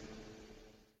that.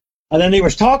 And then they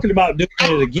was talking about doing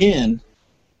it again.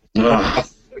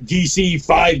 DC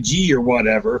 5G or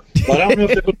whatever. But I don't know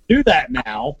if they're going to do that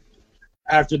now.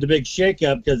 After the big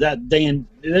shakeup, because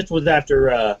this was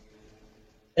after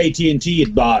AT&T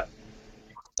had bought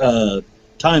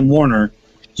Time Warner,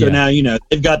 so now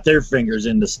they've got their fingers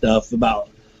into stuff about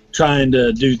trying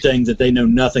to do things that they know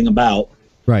nothing about.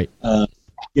 Right.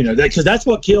 Because that's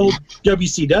what killed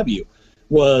WCW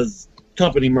was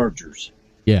company mergers.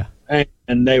 Yeah.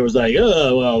 And they was like,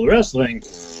 oh well, wrestling.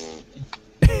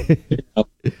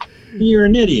 You're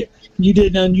an idiot. You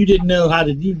didn't know how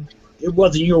to do. It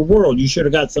wasn't your world. You should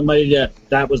have got somebody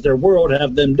that was their world,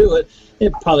 have them do it.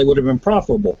 It probably would have been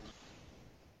profitable.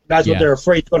 That's what they're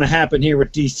afraid is going to happen here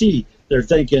with DC. They're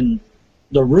thinking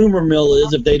the rumor mill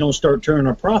is if they don't start turning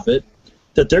a profit,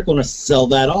 that they're going to sell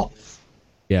that off.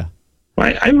 Yeah.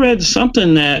 I read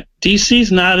something that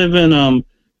DC's not even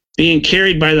being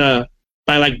carried by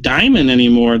like Diamond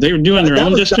anymore. They were doing their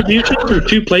own distribution through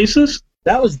 2 places.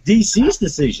 That was DC's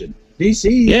decision.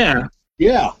 DC. Yeah.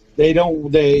 Yeah. They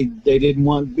didn't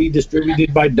want to be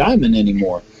distributed by Diamond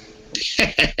anymore.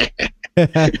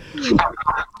 I'd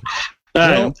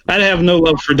have no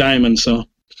love for Diamond, so.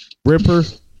 Ripper,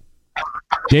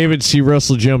 David C.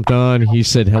 Russell jumped on. He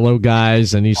said, hello,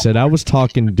 guys. And he said, I was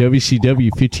talking to WCW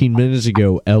 15 minutes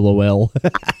ago, LOL.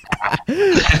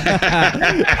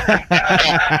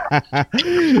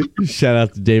 Shout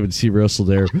out to David C. Russell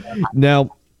there.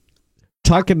 Now,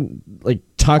 talking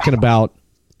about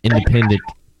independent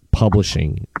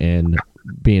publishing and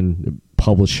being a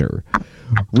publisher,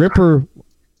 Ripper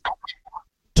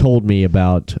told me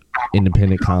about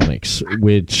independent comics,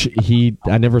 which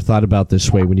I never thought about this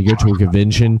way. When you go to a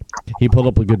convention, he pulled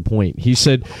up a good point. He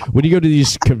said when you go to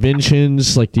these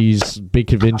conventions, like these big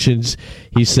conventions,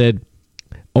 he said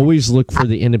always look for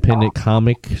the independent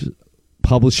comic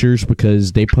publishers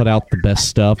because they put out the best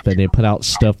stuff and they put out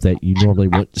stuff that you normally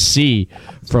wouldn't see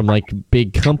from like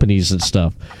big companies and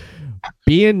stuff.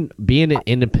 Being an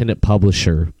independent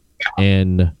publisher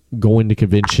and going to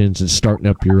conventions and starting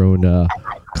up your own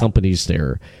companies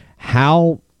there,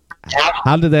 how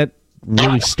did that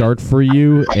really start for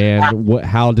you, and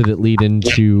how did it lead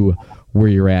into where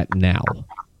you're at now?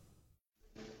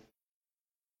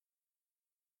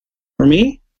 For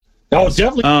me? Oh,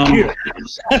 definitely you.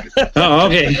 Oh,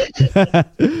 okay.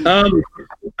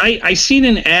 I seen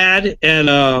an ad at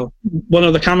one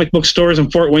of the comic book stores in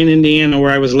Fort Wayne, Indiana,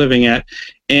 where I was living at,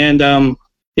 and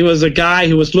it was a guy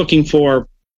who was looking for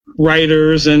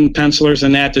writers and pencilers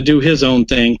and that to do his own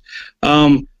thing.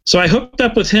 So I hooked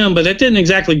up with him, but it didn't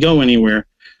exactly go anywhere.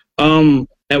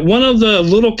 At one of the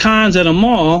little cons at a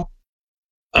mall,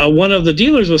 one of the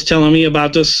dealers was telling me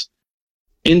about this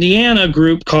Indiana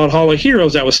group called Hall of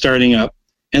Heroes that was starting up,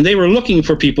 and they were looking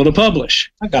for people to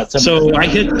publish. So I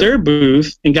hit their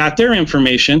booth and got their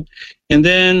information, and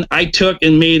then I took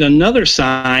and made another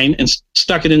sign and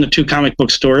stuck it in the 2 comic book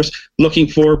stores looking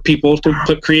for people to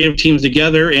put creative teams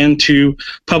together and to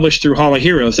publish through Hall of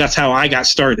Heroes. That's how I got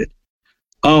started.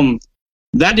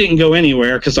 That didn't go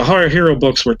anywhere because the Hall of Hero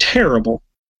books were terrible.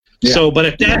 Yeah. So, but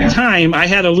at that time, I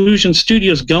had Illusion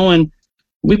Studios going.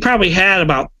 We probably had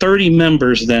about 30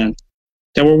 members then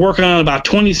that were working on about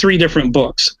 23 different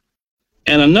books.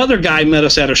 And another guy met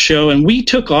us at a show, and we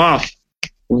took off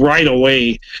right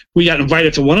away. We got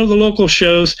invited to one of the local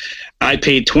shows. I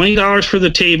paid $20 for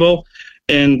the table,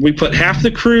 and we put half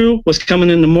the crew was coming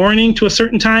in the morning to a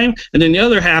certain time, and then the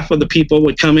other half of the people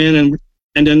would come in,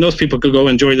 and then those people could go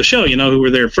enjoy the show, who were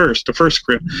there first, the first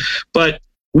crew. But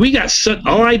we got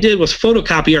all I did was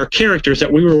photocopy our characters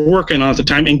that we were working on at the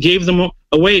time and gave them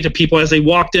away to people as they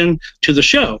walked in to the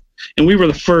show. And we were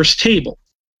the first table.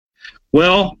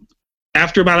 Well,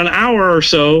 after about an hour or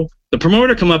so, the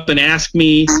promoter come up and asked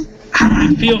me how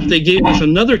I feel if they gave us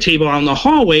another table out in the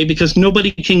hallway because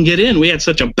nobody can get in. We had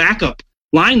such a backup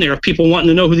line there of people wanting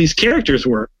to know who these characters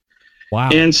were. Wow.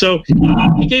 And so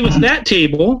he gave us that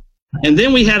table. And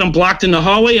then we had them blocked in the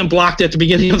hallway and blocked at the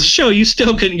beginning of the show. You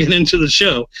still couldn't get into the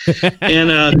show. And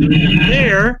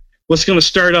there was going to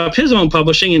start up his own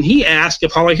publishing, and he asked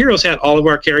if Hall of Heroes had all of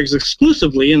our characters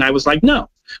exclusively, and I was like, no,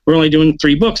 we're only doing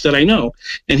 3 books that I know.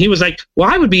 And he was like, well,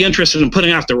 I would be interested in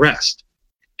putting out the rest.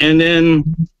 And then,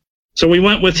 so we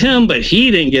went with him, but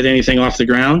he didn't get anything off the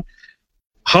ground.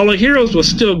 Hall of Heroes was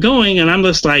still going, and I'm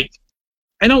just like,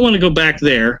 I don't want to go back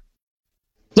there.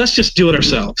 Let's just do it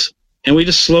ourselves. And we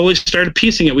just slowly started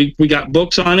piecing it. We got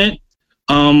books on it.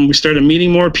 We started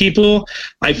meeting more people.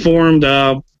 I formed,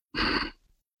 what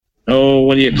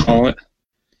do you call it?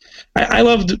 I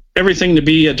loved everything to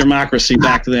be a democracy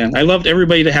back then. I loved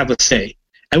everybody to have a say.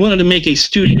 I wanted to make a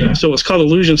studio, so it's called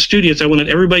Illusion Studios. I wanted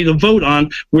everybody to vote on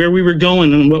where we were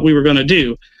going and what we were going to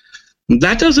do.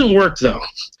 That doesn't work, though,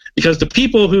 because the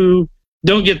people who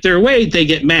don't get their way, they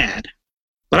get mad.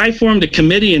 But I formed a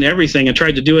committee and everything and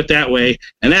tried to do it that way,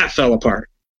 and that fell apart.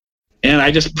 And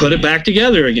I just put it back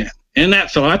together again, and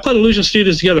that fell. I put Illusion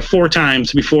Studios together 4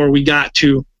 times before we got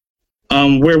to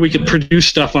where we could produce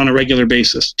stuff on a regular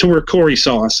basis, to where Corey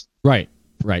saw us. Right.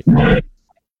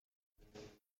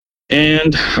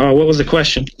 And what was the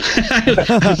question?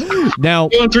 Now,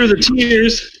 going through the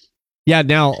tiers. Yeah,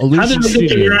 now Illusion How did I get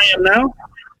to where I am now?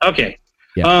 Okay.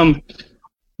 Yeah.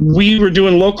 We were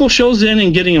doing local shows then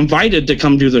and getting invited to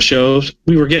come do the shows.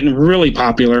 We were getting really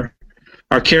popular.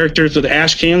 Our characters with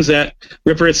ash cans that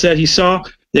Ripper had said he saw,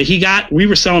 that he got, we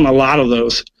were selling a lot of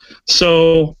those.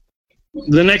 So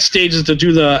the next stage is to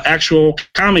do the actual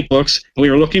comic books. We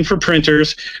were looking for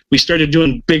printers. We started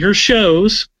doing bigger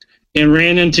shows and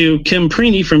ran into Kim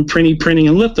Preeny from Preeny Printing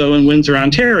and Litho in Windsor,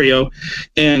 Ontario.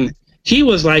 And he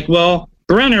was like, well,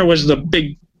 Brenner was the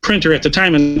big printer at the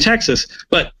time in Texas,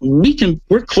 but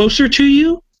we're closer to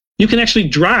you. You can actually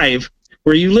drive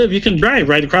where you live. You can drive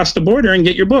right across the border and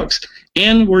get your books,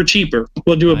 and we're cheaper.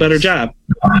 We'll do a better job.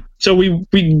 So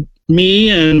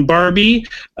me and Barbie,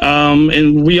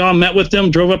 and we all met with them,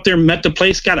 drove up there, met the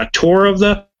place, got a tour of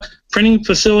the printing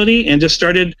facility, and just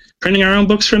started printing our own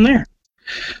books from there.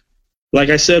 Like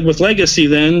I said, with Legacy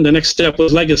then, the next step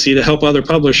was Legacy to help other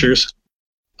publishers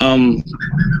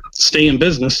stay in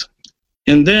business.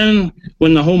 And then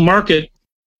when the whole market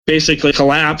basically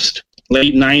collapsed,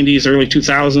 late 90s, early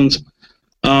 2000s,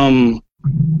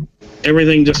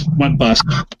 everything just went bust.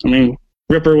 I mean,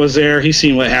 Ripper was there. He's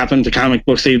seen what happened to comic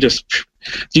books.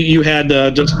 You had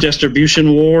just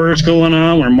distribution wars going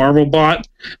on where Marvel bought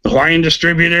the Hawaiian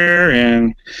distributor,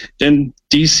 and then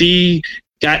DC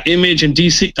got Image, and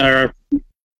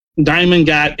Diamond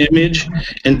got Image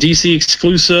and DC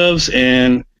exclusives,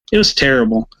 and it was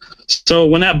terrible. So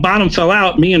when that bottom fell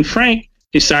out, me and Frank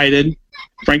decided,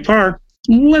 Frank Park,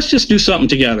 let's just do something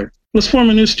together. Let's form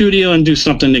a new studio and do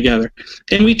something together.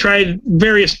 And we tried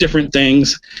various different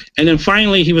things. And then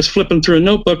finally he was flipping through a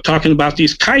notebook talking about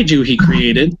these kaiju he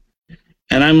created.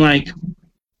 And I'm like,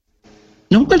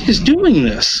 nobody's doing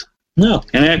this. No.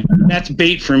 And that's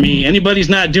bait for me. Anybody's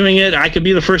not doing it. I could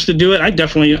be the first to do it.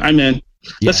 I'm in. Yeah.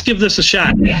 Let's give this a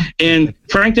shot. And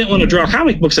Frank didn't want to draw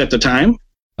comic books at the time.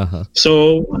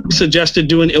 So he suggested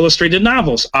doing illustrated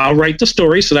novels. I'll write the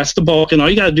story, so that's the bulk, and all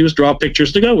you got to do is draw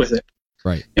pictures to go with it.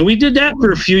 Right. And we did that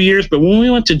for a few years, but when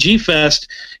we went to G-Fest,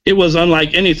 it was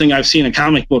unlike anything I've seen in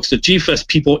comic books. The G-Fest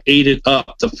people ate it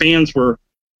up. The fans were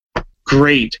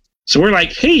great. So we're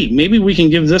like, hey, maybe we can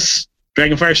give this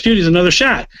Dragonfire Studios another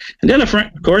shot. And then, of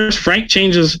course, Frank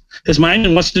changes his mind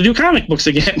and wants to do comic books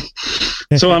again.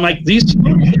 So I'm like, these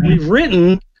books that we've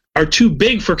written are too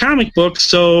big for comic books,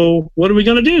 so what are we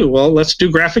going to do? Well, let's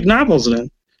do graphic novels then.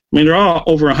 I mean, they're all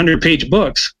over 100-page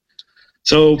books.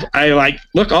 So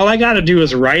look, all I got to do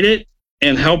is write it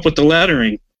and help with the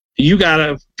lettering.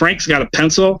 Frank's got a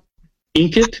pencil,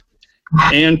 ink it,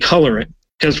 and color it,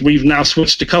 because we've now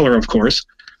switched to color, of course.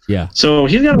 Yeah. So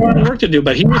he's got a lot of work to do,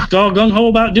 but he was all gung-ho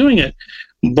about doing it.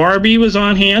 Barbie was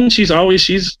on hand. She's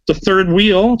the third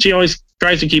wheel. She always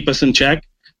tries to keep us in check.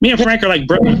 Me and Frank are like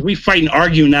brothers. We fight and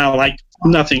argue now like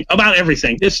nothing about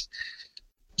everything. It's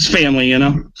family, you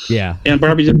know? Yeah. And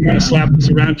Barbie just kind of slaps us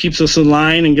around, keeps us in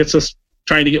line, and gets us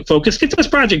trying to get focused. Get this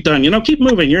project done, keep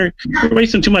moving. You're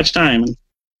wasting too much time.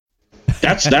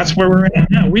 That's where we're at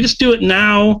now. We just do it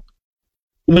now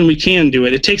when we can do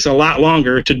it. It takes a lot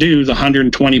longer to do the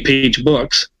 120-page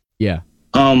books. Yeah.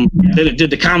 Than it did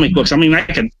the comic books. I mean, I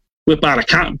could whip out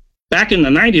back in the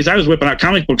 90s, I was whipping out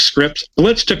comic book scripts.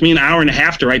 Blitz took me an hour and a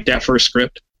half to write that first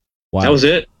script. Wow. That was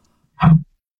it.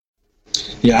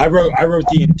 Yeah, I wrote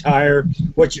the entire,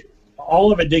 which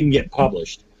all of it didn't get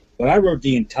published, but I wrote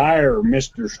the entire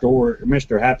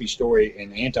Mr. Happy story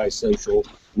and Antisocial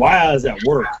while I was at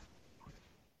work.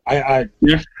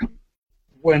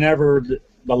 Whenever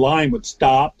the line would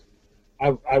stop,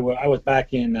 I was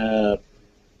back in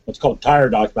what's called tire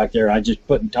docks back there. I just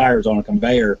putting tires on a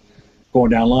conveyor.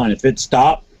 going down the line. If it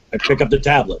stopped, I pick up the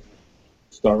tablet,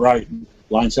 start writing.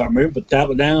 Line start moving, put the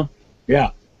tablet down.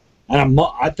 Yeah. And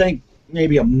I think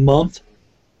maybe a month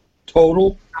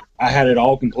total, I had it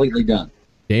all completely done.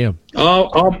 Damn.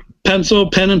 All pencil,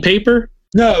 pen, and paper?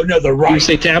 No, the writing. You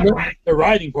say tablet? The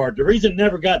writing part. The reason it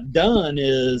never got done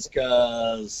is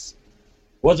because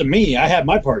it wasn't me. I had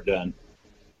my part done.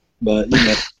 But, you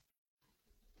know.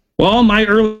 Well, my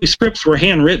early scripts were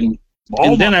handwritten.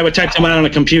 Then I would type them out on a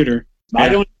computer. I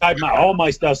don't type all my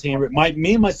stuff's handwritten.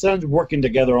 Me and my son's working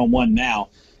together on one now,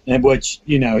 and which,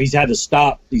 you know, he's had to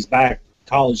stop. He's back.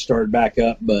 College started back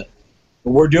up, but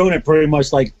we're doing it pretty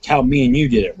much like how me and you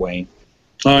did it, Wayne.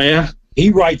 Oh, yeah? He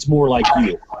writes more like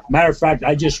you. Matter of fact,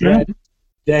 I just read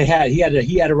he had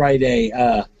to write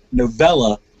a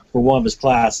novella for one of his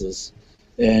classes,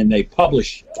 and they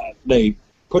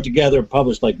put together and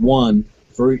published like one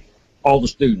for all the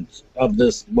students of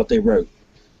this, what they wrote.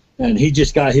 And he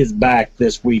just got his back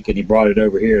this week, and he brought it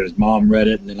over here. His mom read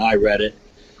it, and then I read it.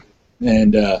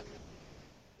 And,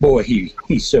 boy,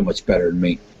 he's so much better than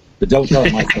me. But don't tell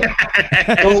him I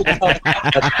said. Don't tell him.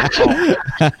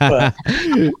 But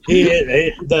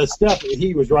the stuff that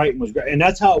he was writing was great. And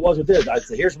that's how it was with this. I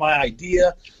said, here's my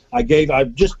idea.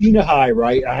 You know how I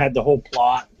write. I had the whole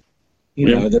plot. You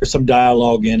know, there's some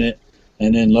dialogue in it.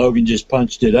 And then Logan just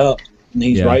punched it up. And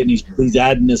he's writing, he's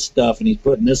adding this stuff, and he's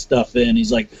putting this stuff in.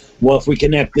 He's like, well, if we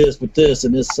connect this with this,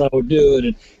 and this is how we'll do it.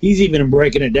 And he's even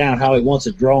breaking it down how he wants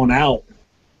it drawn out.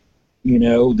 You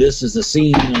know, this is the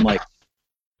scene. And I'm like,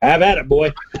 have at it,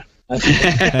 boy.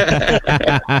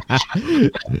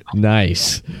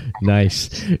 Nice.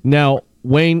 Now,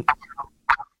 Wayne,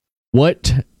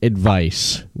 what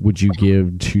advice would you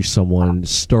give to someone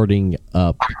starting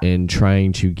up and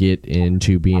trying to get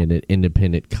into being an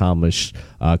independent comic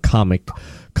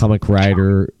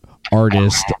writer,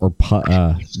 artist, or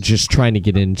just trying to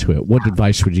get into it? What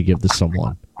advice would you give to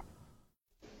someone?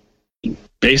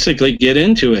 Basically, get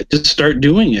into it. Just start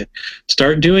doing it.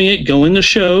 Go into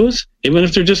shows, even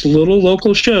if they're just little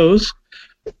local shows.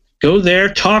 Go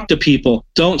there, talk to people.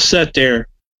 Don't sit there.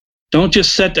 Don't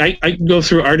just sit. I go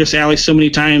through Artist Alley so many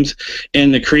times,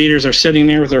 and the creators are sitting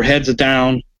there with their heads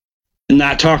down and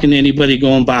not talking to anybody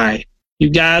going by. You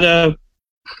gotta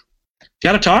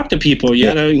talk to people. You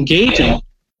gotta engage them.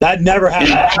 That never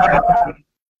happened.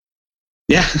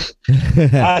 Yeah.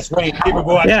 That's right. People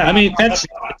go out. Yeah, I mean, that's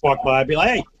walk by. I'd be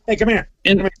like, hey, come here.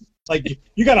 Come here. Like,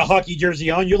 you got a hockey jersey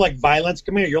on. You like violence.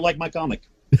 Come here. You're like my comic.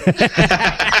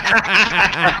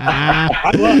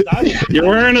 You're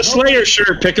wearing a Slayer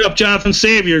shirt. Pick up Jonathan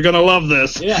Savior. You're gonna love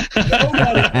this. Yeah.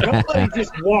 Nobody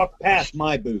just walked past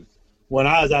my booth when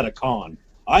I was at a con.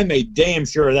 I made damn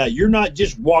sure of that. You're not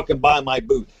just walking by my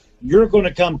booth. You're going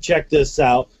to come check this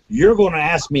out. You're going to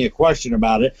ask me a question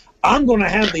about it. I'm going to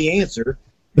have the answer.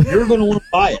 You're going to want to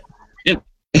buy it.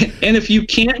 And if you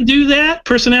can't do that,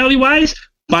 personality-wise,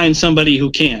 find somebody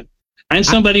who can. Find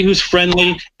somebody who's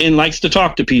friendly and likes to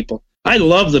talk to people. I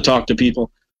love to talk to people.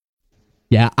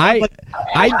 Yeah, I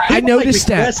noticed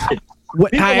that. People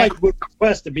would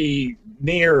request to be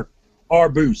near our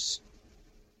booths.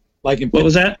 What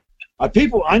was that?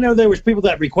 I know there was people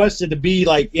that requested to be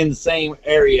like in the same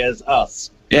area as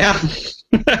us. Yeah.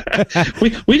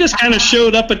 we just kind of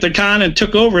showed up at the con and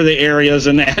took over the areas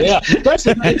and that. Yeah,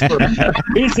 especially Pittsburgh.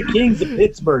 He's the kings of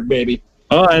Pittsburgh, baby.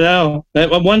 Oh, I know.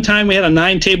 At one time we had a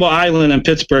 9-table island in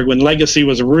Pittsburgh when Legacy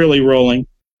was really rolling.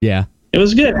 Yeah. It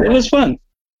was good. It was fun.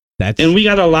 And we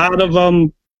got a lot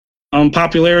of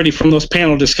popularity from those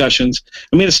panel discussions.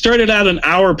 I mean, it started out an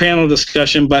hour panel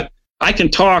discussion, but I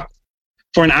can talk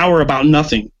for an hour about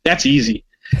nothing. That's easy.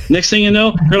 Next thing you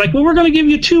know, they're like, well, we're going to give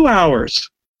you 2 hours.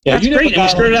 Yeah, that's great. And we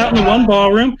started out in one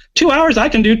ballroom. 2 hours, I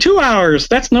can do 2 hours.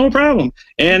 That's no problem.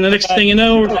 And the next thing you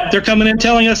know, they're coming in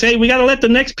telling us, hey, we got to let the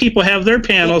next people have their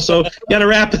panel, so you got to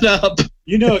wrap it up.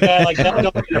 You know a guy like that,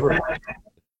 don't you ever?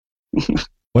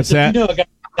 What's that? You know a guy like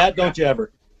that, don't you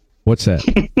ever? What's that?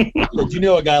 Did you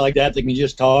know a guy like that can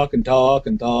just talk and talk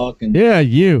and talk? And yeah,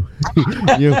 you.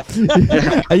 And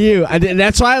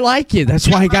that's why I like you. That's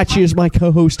why I got you as my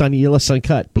co-host on ELS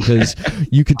Uncut, because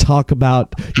you could talk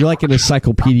about. You're like an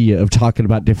encyclopedia of talking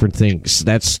about different things.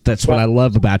 That's what I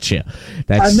love about you.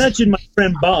 I mentioned my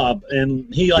friend Bob,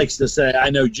 and he likes to say, "I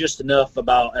know just enough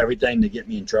about everything to get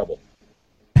me in trouble."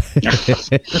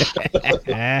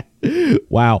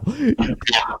 Wow.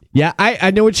 Yeah,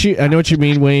 I know what you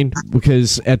mean, Wayne,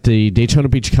 because at the Daytona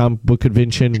Beach Comic Book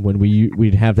Convention when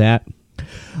we'd have that,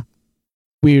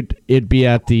 it'd be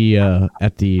at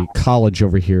the college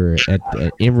over here at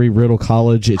Embry-Riddle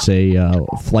College. It's a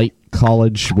flight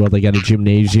college. Well, they got a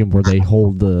gymnasium where they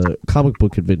hold the comic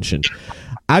book convention.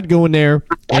 I'd go in there,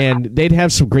 and they'd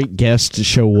have some great guests to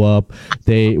show up.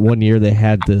 One year they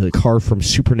had the car from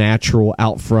Supernatural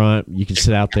out front. You could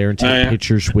sit out there and take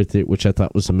pictures with it, which I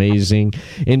thought was amazing.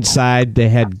 Inside, they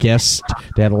had guests.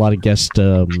 They had a lot of guest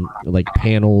like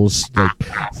panels, like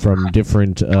from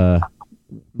different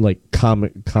like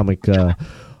comic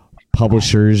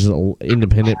publishers,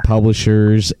 independent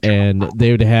publishers, and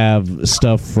they would have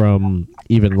stuff from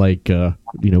even like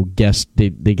guests.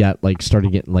 They got like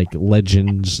started getting like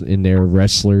legends in there,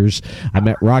 wrestlers. I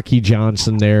met Rocky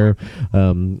Johnson there.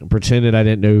 Pretended I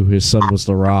didn't know his son was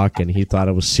The Rock, and he thought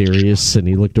I was serious, and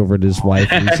he looked over at his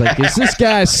wife and he's like, "Is this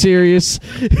guy serious?"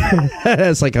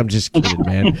 It's like, I'm just kidding,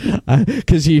 man,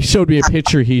 because he showed me a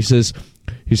picture. He said,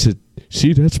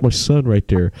 "See, that's my son right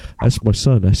there. That's my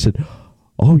son." I said,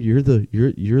 "Oh, you're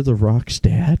the Rock's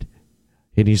dad?"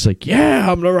 And he's like, "Yeah,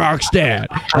 I'm the Rock's dad."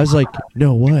 I was like,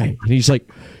 "No way." And he's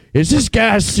like, "Is this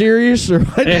guy serious?" Or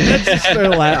what?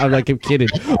 I'm like, I'm kidding.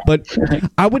 But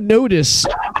I would notice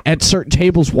at certain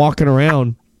tables walking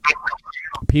around,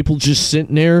 people just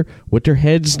sitting there with their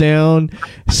heads down.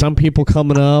 Some people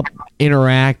coming up,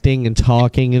 interacting and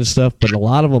talking and stuff. But a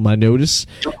lot of them, I notice,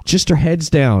 just their heads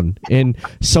down. And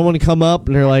someone come up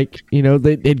and they're like,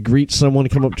 they'd greet someone,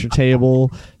 come up to your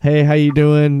table. "Hey, how you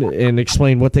doing?" And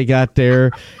explain what they got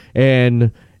there.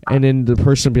 And then the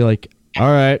person would be like,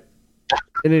 "All right."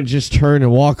 And then just turn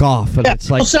and walk off. And it's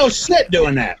like, so shit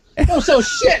doing that.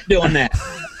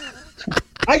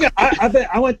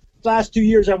 I went. Last 2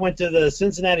 years, I went to the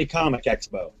Cincinnati Comic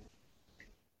Expo,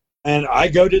 and I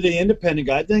go to the independent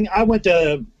guy thing. I went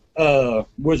to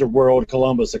Wizard World,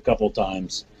 Columbus, a couple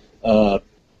times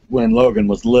when Logan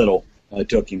was little. I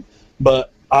took him,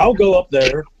 but I'll go up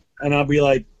there and I'll be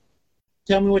like,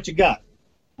 "Tell me what you got."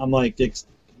 I'm like,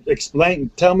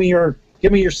 "Explain. Give me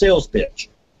your sales pitch."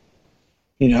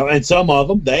 And some of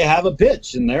them, they have a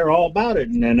pitch and they're all about it,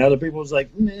 and then other people's like,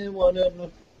 "Man,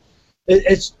 whatever."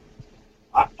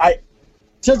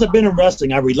 Since I've been in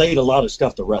wrestling, I relate a lot of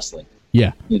stuff to wrestling.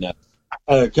 Yeah.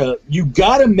 You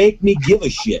got to make me give a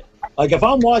shit. Like, if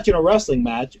I'm watching a wrestling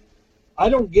match, I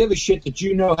don't give a shit that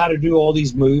you know how to do all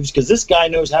these moves, because this guy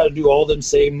knows how to do all them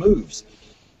same moves.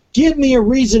 Give me a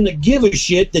reason to give a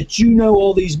shit that you know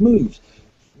all these moves.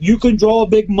 You can draw a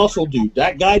big muscle dude.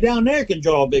 That guy down there can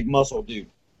draw a big muscle dude.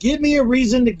 Give me a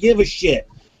reason to give a shit.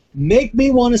 Make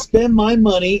me want to spend my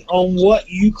money on what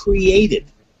you created.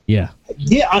 Yeah.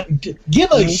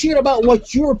 Give a shit about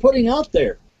what you're putting out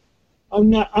there.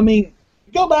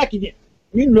 Go back and you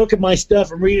can look at my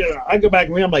stuff and read it. I go back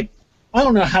and read it. I'm like, I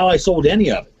don't know how I sold any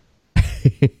of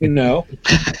it.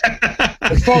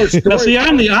 As far as now, see,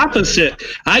 I'm the opposite.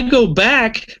 I go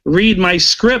back, read my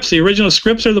scripts, the original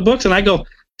scripts or the books, and I go,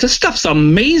 this stuff's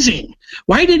amazing.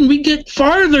 Why didn't we get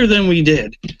farther than we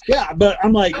did? Yeah, but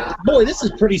I'm like, boy, this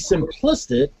is pretty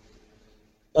simplistic.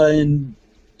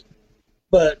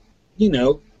 But,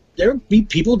 there'd be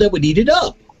people that would eat it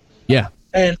up. Yeah.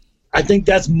 And I think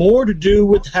that's more to do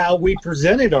with how we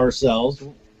presented ourselves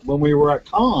when we were at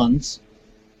cons.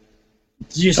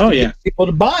 Just to get people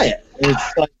to buy it.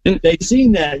 It's like they've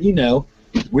seen that,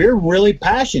 we're really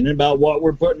passionate about what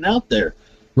we're putting out there.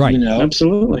 Right.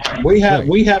 Absolutely. We have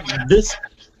this.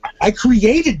 I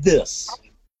created this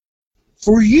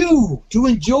for you to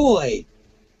enjoy.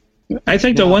 I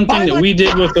think the one thing that we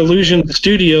did with Illusion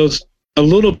Studios a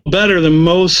little better than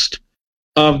most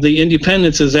of the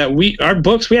independents is that our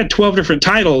books, we had 12 different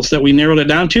titles that we narrowed it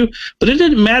down to, but it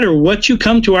didn't matter what you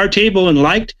come to our table and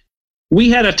liked. We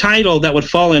had a title that would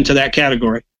fall into that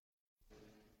category.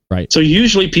 Right. So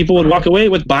usually people would walk away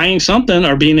with buying something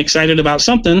or being excited about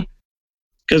something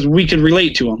because we could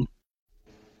relate to them.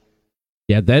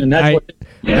 Yeah,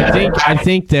 I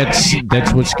think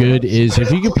that's what's good is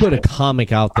if you can put a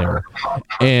comic out there,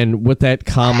 and with that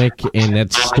comic and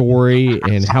that story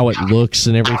and how it looks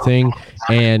and everything,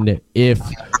 and if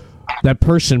that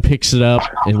person picks it up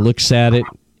and looks at it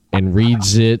and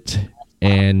reads it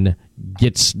and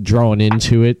gets drawn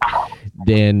into it,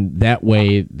 then that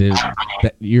way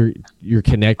that you're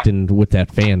connecting with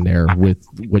that fan there, with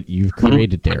what you've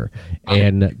created there,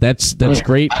 and that's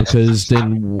great, because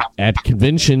then at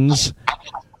conventions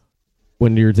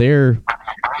when you're there,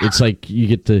 it's like you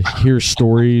get to hear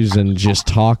stories and just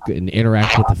talk and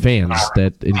interact with the fans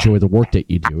that enjoy the work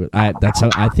that you do. I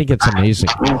think it's amazing.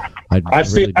 I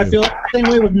feel the same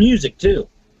way with music too,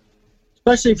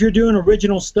 especially if you're doing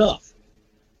original stuff.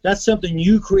 That's something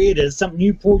you created. It's something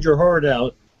you poured your heart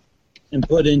out and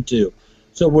put into.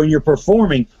 So when you're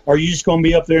performing, are you just going to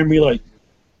be up there and be like,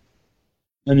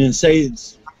 and then say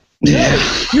it's,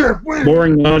 you're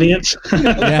boring audience? You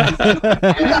got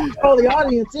to call the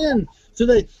audience in So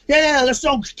that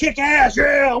song's kick ass.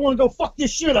 Yeah, I want to go fuck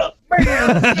this shit up. Man,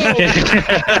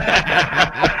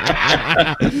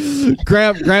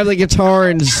 grab the guitar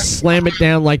and slam it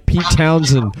down like Pete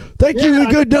Townsend. Thank you and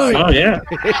good night. Oh yeah.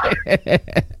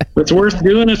 It's worth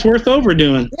doing. It's worth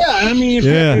overdoing. Yeah, I mean,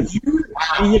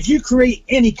 if you create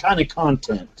any kind of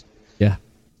content,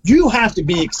 you have to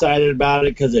be excited about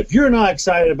it, because if you're not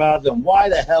excited about it, then why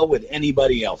the hell would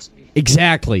anybody else be?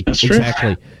 Exactly. That's true.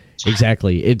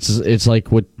 Exactly. It's like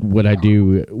what I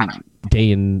do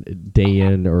day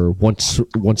in or once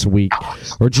a week,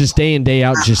 or just day in day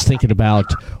out, just thinking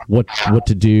about what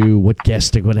to do, what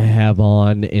guests I'm going to have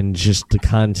on, and just the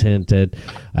content that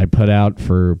I put out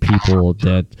for people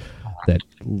that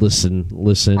listen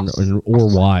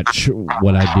or watch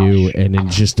what I do, and then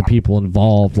just the people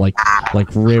involved, like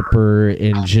Ripper,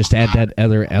 and just add that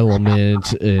other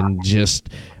element, and just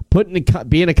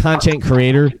being a content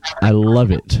creator. I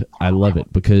love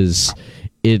it because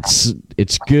it's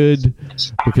good,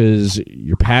 because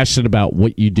you're passionate about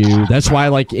what you do. That's why I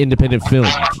like independent film.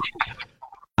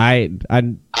 I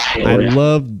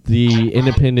love the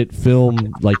independent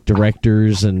film, like,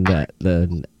 directors and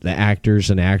the actors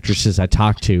and actresses I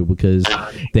talk to, because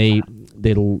they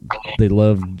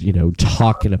love,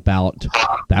 talking about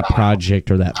that project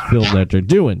or that film that they're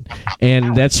doing,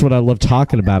 and that's what I love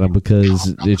talking about them,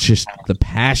 because it's just the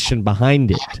passion behind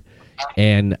it,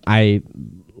 and I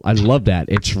love that.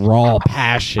 It's raw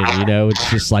passion,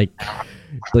 It's just like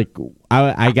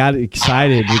I got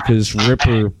excited because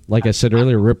Ripper, like I said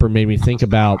earlier, Ripper made me think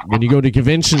about, when you go to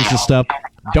conventions and stuff,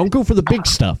 don't go for the big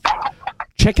stuff.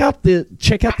 Check out the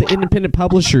independent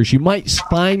publishers. You might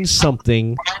find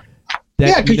something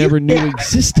that you never knew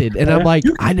existed. And I'm like,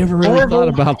 I never really thought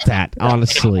about that,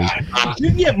 honestly. You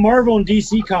can get Marvel and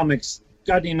DC comics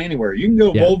goddamn anywhere. You can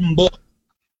go to Golden Book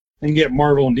and get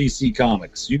Marvel and DC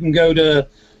comics. You can go to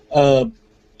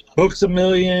Books A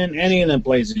Million, any of them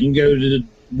places. You can go to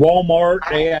Walmart,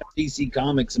 they have DC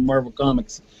Comics and Marvel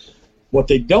Comics. What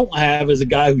they don't have is a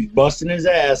guy who's busting his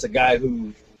ass, a guy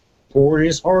who poured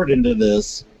his heart into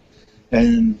this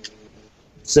and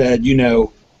said,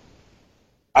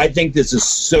 I think this is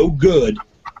so good,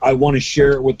 I want to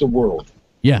share it with the world.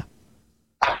 Yeah.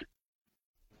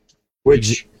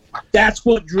 Which, that's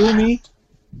what drew me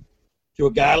to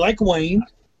a guy like Wayne,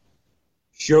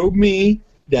 showed me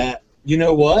that, you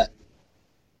know what?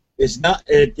 It's not.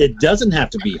 It doesn't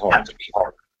have to be hard.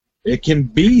 It can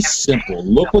be simple.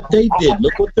 Look what they did.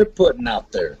 Look what they're putting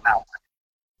out there.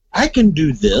 I can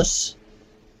do this,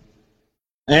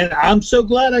 and I'm so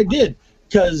glad I did,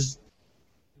 because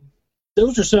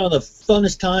those are some of the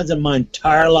funnest times in my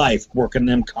entire life, working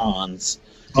them cons.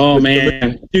 Oh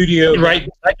man, studio. I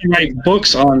can write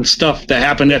books on stuff that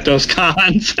happened at those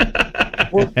cons.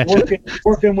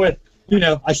 working with.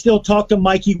 I still talk to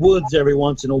Mikey Woods every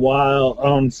once in a while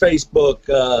on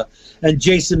Facebook, and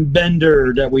Jason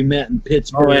Bender that we met in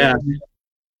Pittsburgh.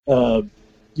 Oh,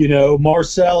 yeah.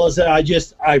 Marcel is. I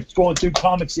was going through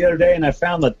comics the other day, and I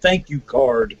found the thank you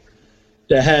card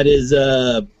that had his.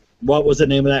 What was the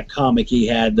name of that comic he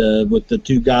had with the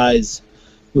two guys,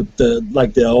 with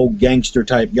the old gangster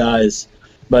type guys,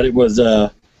 but it was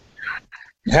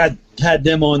had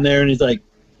them on there, and he's like,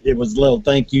 it was a little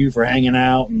thank you for hanging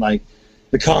out, and like,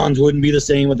 the cons wouldn't be the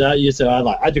same without you. So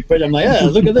I took pictures. I'm like, yeah,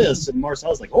 look at this. And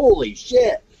Marcel's like, holy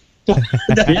shit.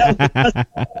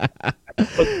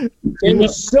 It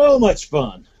was so much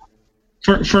fun.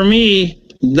 For me,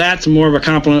 that's more of a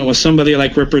compliment when somebody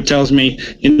like Ripper tells me,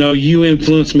 you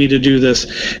influenced me to do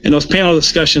this. And those panel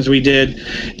discussions we did,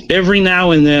 every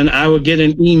now and then I would get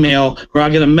an email or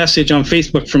I'll get a message on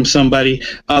Facebook from somebody.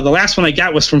 The last one I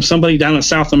got was from somebody down in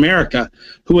South America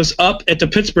who was up at the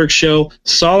Pittsburgh show,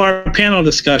 saw our panel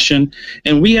discussion,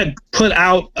 and we had put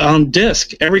out on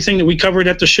disc everything that we covered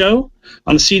at the show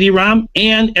on the CD-ROM,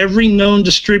 and every known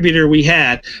distributor we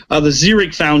had, the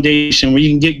Zurich Foundation, where you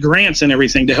can get grants and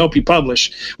everything to help you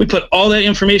publish. We put all that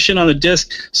information on the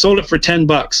disc, sold it for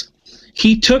 $10.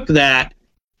 He took that,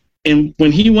 and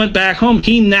when he went back home,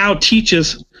 he now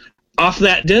teaches off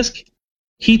that disc.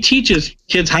 He teaches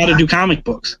kids how to do comic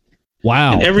books.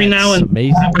 Wow! And every now and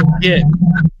then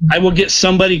I will get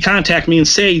somebody contact me and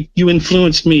say, "You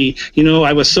influenced me.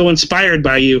 I was so inspired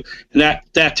by you." And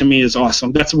that to me is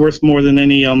awesome. That's worth more than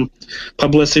any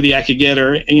publicity I could get,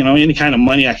 or any kind of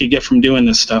money I could get from doing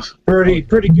this stuff. Pretty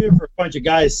good for a bunch of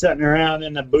guys sitting around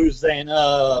in the booth saying,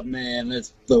 "Oh man,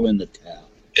 let's throw in the towel."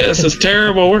 This is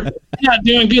terrible. We're not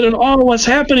doing good at all. What's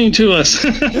happening to us?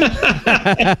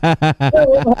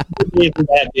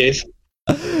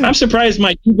 I'm surprised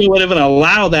my ego would even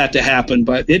allow that to happen,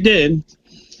 but it did.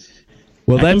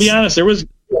 Well, I can be honest. There was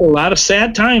a lot of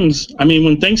sad times. I mean,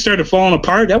 when things started falling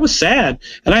apart, that was sad.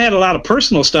 And I had a lot of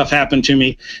personal stuff happen to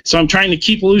me. So I'm trying to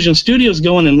keep Illusion Studios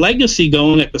going and Legacy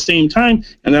going at the same time.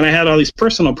 And then I had all these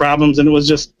personal problems, and it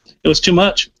was too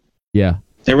much. Yeah.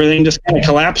 Everything just kind of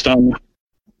collapsed on me.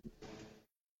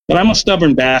 But I'm a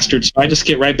stubborn bastard, so I just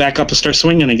get right back up and start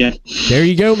swinging again. There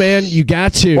you go, man. You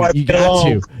got to. You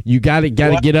got to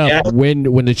get up. When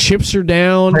the chips are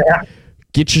down,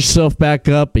 get yourself back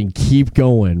up and keep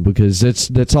going, because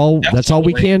that's all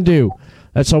we can do.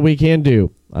 That's all we can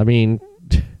do. I mean,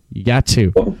 you got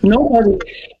to.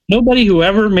 Nobody who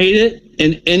ever made it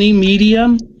in any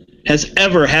medium has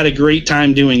ever had a great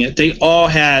time doing it. They all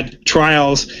had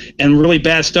trials and really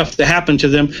bad stuff that happened to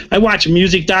them. I watch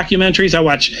music documentaries. I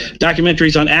watch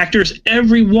documentaries on actors.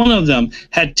 Every one of them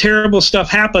had terrible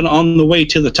stuff happen on the way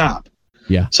to the top.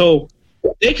 Yeah. So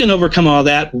they can overcome all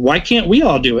that. Why can't we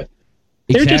all do it?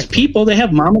 They're just people. They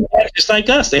have mom and dad just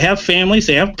like us. They have families.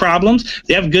 They have problems.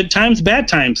 They have good times, bad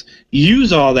times.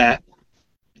 Use all that.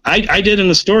 I did in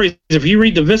the stories. If you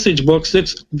read the Visage books,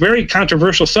 it's very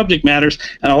controversial subject matters,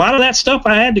 and a lot of that stuff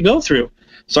I had to go through.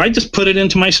 So I just put it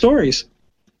into my stories.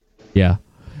 Yeah.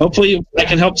 Hopefully I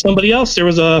can help somebody else. There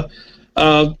was a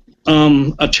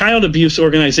child abuse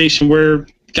organization where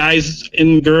guys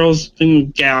and girls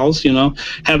and gals,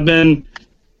 have been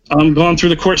gone through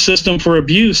the court system for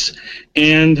abuse,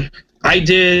 and I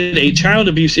did a child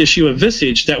abuse issue of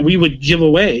Visage that we would give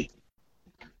away.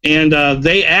 And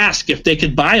they asked if they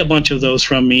could buy a bunch of those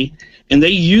from me, and they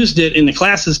used it in the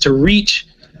classes to reach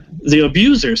the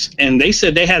abusers. And they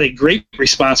said they had a great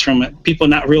response from it, people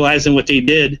not realizing what they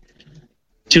did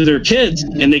to their kids,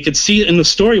 and they could see in the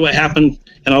story what happened.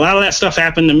 And a lot of that stuff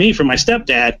happened to me from my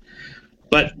stepdad.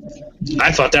 But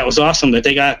I thought that was awesome that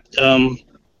they got to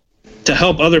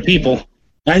help other people.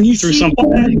 And you through see,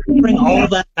 something. bring all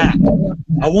that back.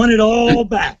 I want it all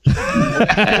back.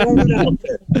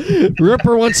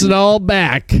 Ripper wants it all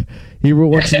back. He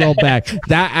wants it all back.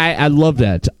 That I love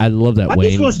that. I love that, I'm Wayne.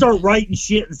 just gonna start writing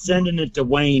shit and sending it to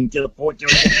Wayne to the point.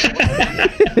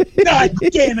 God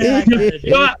damn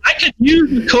it! I could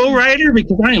use a co-writer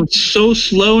because I am so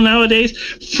slow nowadays.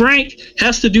 Frank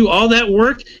has to do all that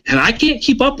work, and I can't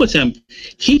keep up with him.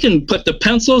 He can put the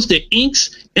pencils, the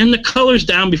inks, and the colors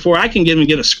down before I can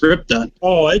get a script done.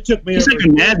 Oh, it took me. He's like a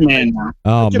madman now.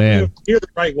 Oh man! Here to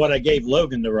write what I gave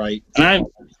Logan to write. And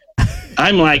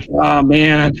I'm like, oh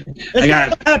man, I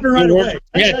got to happen right away.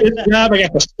 I got this job, I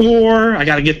got the store, I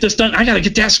got to get this done, I got to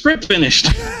get that script finished.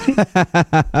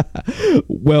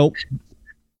 Well,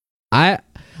 I've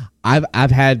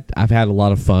had a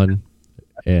lot of fun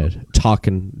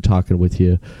talking with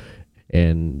you,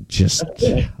 and just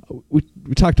we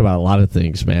talked about a lot of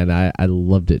things, man. I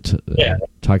loved it.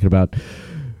 Talking about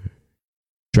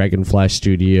Dragonfly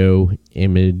Studio,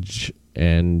 Image,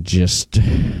 and just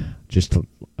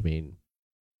I mean,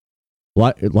 a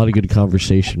lot of good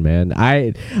conversation, man.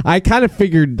 I've kind of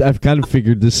figured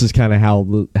this is kind of how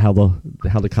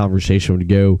the conversation would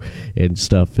go and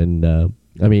stuff. And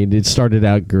I mean, it started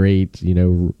out great,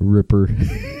 Ripper.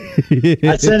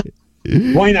 I sent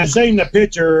the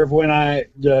picture of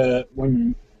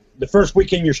when the first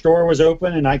weekend your store was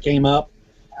open and I came up,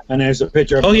 and there's a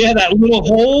picture of that little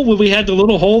hole where we had the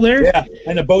little hole there. Yeah,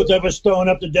 and the both of us throwing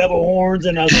up the devil horns,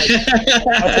 and I was like,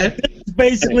 this is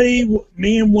basically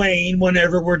me and Wayne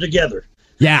whenever we're together.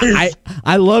 Yeah,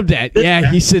 I love that.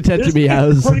 Yeah, he said that to me.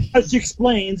 Pretty much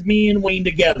explains me and Wayne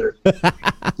together.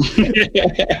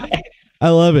 I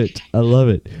love it.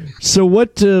 So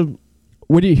what do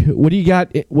you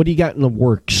got? What do you got in the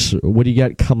works? What do you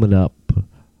got coming up,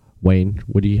 Wayne?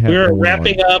 What do you have? We're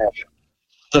wrapping up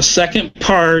the second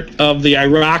part of the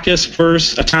Irakis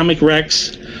versus Atomic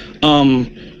Rex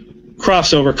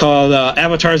crossover called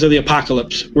Avatars of the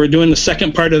Apocalypse. We're doing the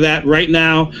second part of that right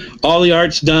now. All the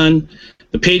art's done.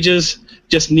 The pages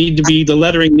just the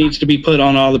lettering needs to be put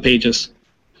on all the pages.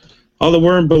 All the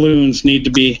worm balloons need to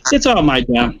be, it's all my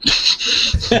job.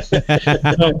 So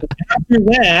after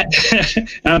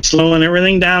that, I'm slowing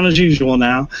everything down as usual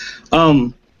now.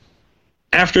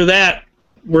 After that,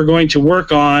 we're going to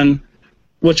work on,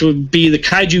 which would be the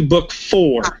Kaiju Book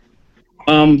 4.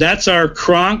 That's our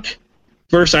Kronk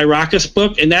versus Irakis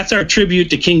book, and that's our tribute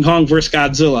to King Kong versus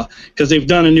Godzilla, because they've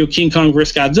done a new King Kong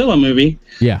versus Godzilla movie.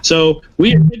 Yeah. So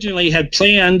we originally had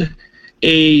planned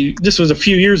this was a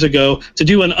few years ago, to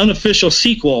do an unofficial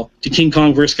sequel to King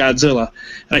Kong vs. Godzilla.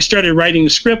 And I started writing the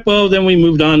script, then we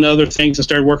moved on to other things and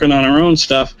started working on our own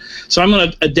stuff. So I'm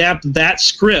going to adapt that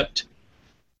script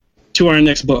to our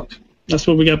next book. That's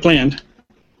what we got planned.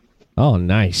 Oh,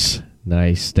 nice.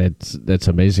 That's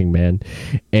amazing, man.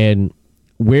 And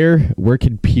where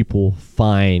can people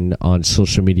find on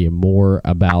social media more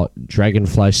about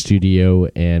Dragonfly Studio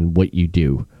and what you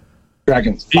do?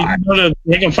 Dragonfly. You can go to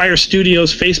Dragonfire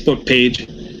Studios Facebook page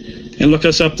and look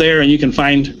us up there, and you can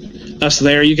find us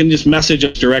there. You can just message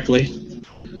us directly.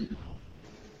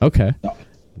 Okay.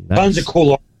 Tons of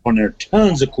cool art on there.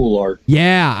 Tons of cool art.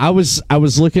 Yeah, I was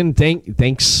looking.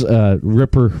 Thanks,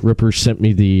 Ripper. Ripper sent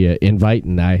me the invite,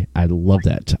 and I love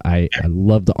that. I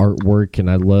love the artwork, and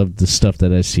I love the stuff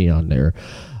that I see on there.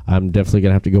 I'm definitely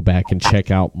gonna have to go back and check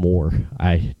out more.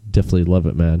 I definitely love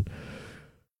it, man.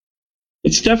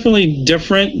 It's definitely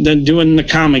different than doing the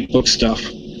comic book stuff.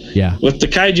 Yeah. With the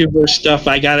Kaijuverse stuff,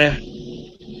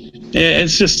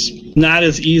 it's just not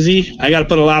as easy. I gotta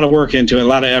put a lot of work into it, a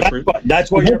lot of effort.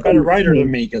 That's why you're a better writer than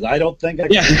me, because I don't think I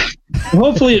can. Yeah.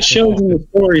 Hopefully it shows in the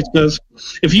stories, because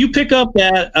if you pick up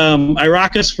that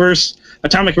Irakis vs.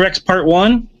 Atomic Rex Part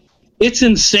 1, it's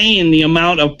insane the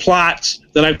amount of plots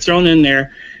that I've thrown in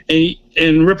there.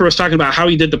 And Ripper was talking about how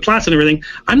he did the plots and everything.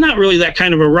 I'm not really that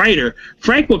kind of a writer.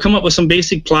 Frank will come up with some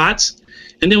basic plots,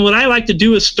 and then what I like to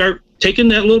do is start taking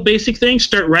that little basic thing,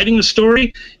 start writing the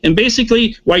story, and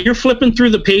basically while you're flipping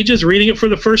through the pages, reading it for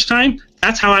the first time,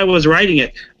 that's how I was writing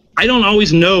it. I don't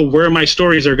always know where my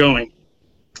stories are going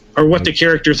or what the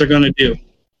characters are going to do.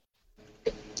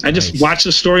 I just watch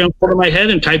the story unfold in my head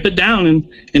and type it down and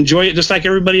enjoy it just like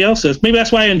everybody else does. Maybe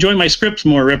that's why I enjoy my scripts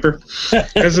more, Ripper.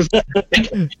 Because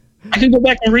I can go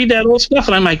back and read that old stuff,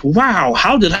 and I'm like, wow,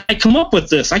 how did I come up with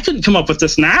this? I couldn't come up with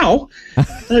this now.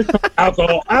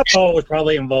 Alcohol was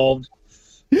probably involved.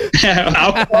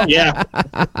 Alcohol, yeah.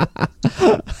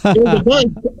 It was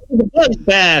a buzz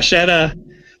bash at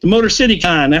the Motor City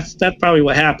Con. That's probably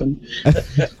what happened.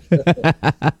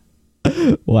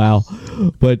 Wow.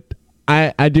 But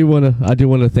I do want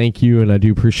to thank you, and I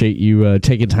do appreciate you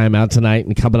taking time out tonight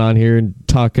and coming on here and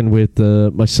talking with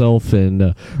myself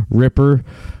and Ripper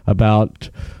about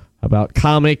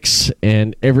comics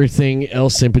and everything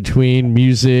else in between,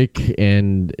 music,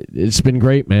 and it's been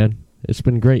great, man. It's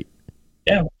been great.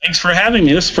 Yeah, thanks for having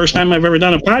me. This is the first time I've ever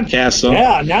done a podcast. So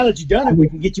yeah, now that you've done it, we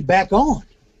can get you back on.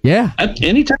 Yeah.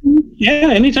 Anytime you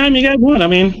guys want. I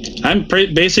mean, I'm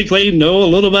basically know a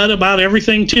little bit about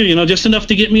everything too. Just enough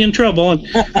to get me in trouble, and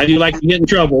I do like to get in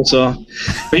trouble. So,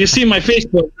 but you see my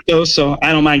Facebook though, so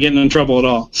I don't mind getting in trouble at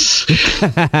all.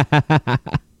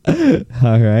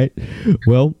 All right.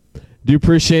 Well, do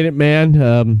appreciate it, man.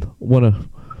 Want to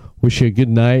wish you a good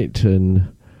night,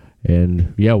 and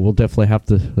yeah, we'll definitely have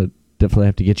to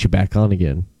get you back on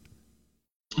again.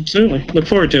 Absolutely. Look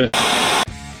forward to it.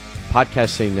 Podcast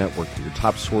City Network, your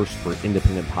top source for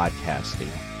independent podcasting.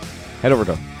 Head over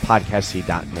to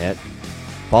podcastcity.net.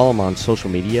 Follow them on social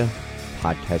media,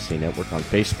 Podcast City Network on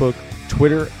Facebook,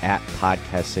 Twitter at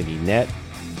Podcast City Net.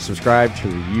 Subscribe to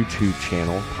the YouTube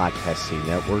channel, Podcast City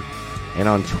Network, and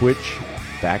on Twitch,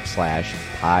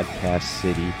 /Podcast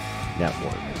City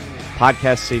Network.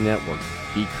 Podcast City Network.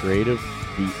 Be creative,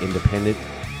 be independent,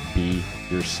 be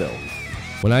yourself.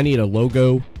 When I need a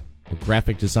logo or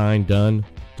graphic design done,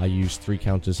 I use 3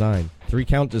 Count Design. 3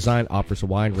 Count Design offers a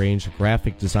wide range of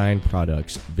graphic design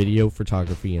products, video,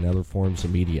 photography, and other forms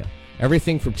of media.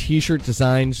 Everything from t-shirt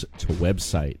designs to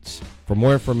websites. For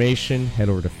more information, head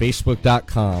over to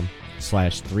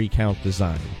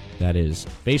facebook.com/3countdesign. That is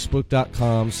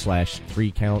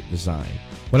facebook.com/3countdesign.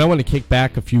 When I want to kick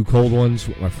back a few cold ones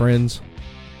with my friends,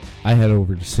 I head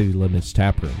over to City Limits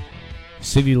Tap Room.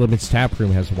 City Limits Tap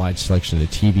Room has a wide selection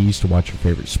of TVs to watch your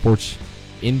favorite sports,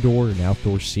 indoor and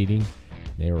outdoor seating.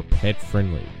 They are pet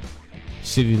friendly.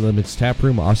 City Limits Tap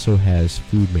Room also has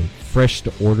food made fresh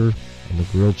to order, and the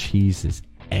grilled cheese is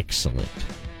excellent.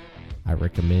 I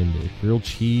recommend the grilled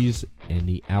cheese and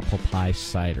the apple pie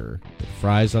cider with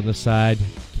fries on the side.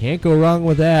 Can't go wrong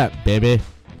with that, baby.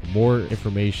 For more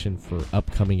information for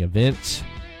upcoming events,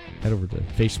 head over to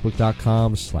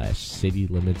facebook.com/City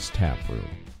Limits Tap Room.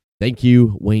 Thank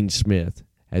you, Wayne Smith.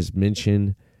 As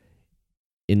mentioned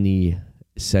in the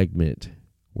segment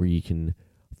where you can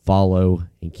follow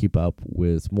and keep up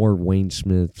with more Wayne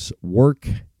Smith's work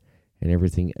and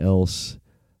everything else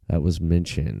that was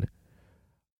mentioned.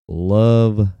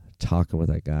 Love talking with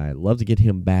that guy. Love to get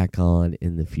him back on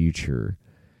in the future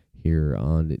here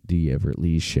on the Everett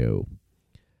Lee Show.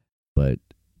 But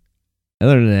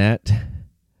other than that,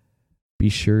 be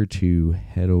sure to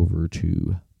head over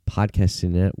to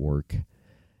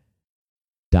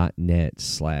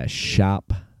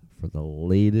podcastingnetwork.net/shop for the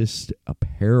latest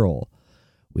apparel.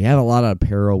 We have a lot of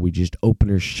apparel. We just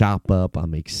opened our shop up.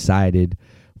 I'm excited.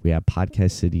 We have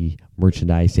Podcast City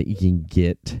merchandise that you can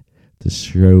get to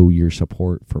show your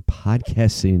support for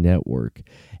Podcast City Network.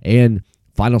 And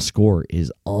Final Score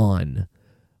is on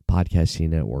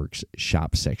Podcasting Network's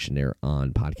shop section there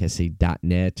on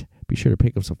podcasting.net. Be sure to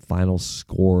pick up some Final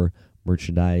Score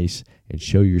merchandise and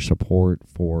show your support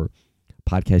for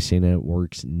Podcasting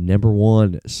Network's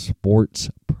 #1 sports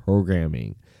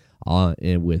programming.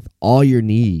 And with all your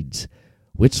needs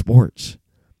with sports,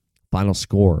 Final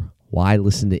Score. Why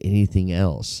listen to anything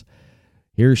else?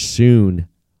 Here soon,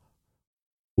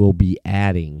 we'll be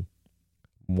adding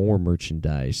more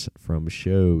merchandise from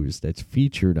shows that's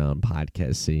featured on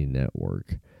Podcasting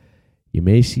Network. You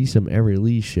may see some Everett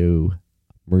Lee Show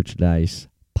merchandise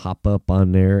pop up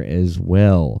on there as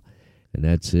well. And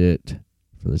that's it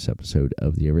for this episode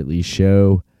of the Everett Lee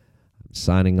Show. I'm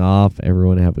signing off.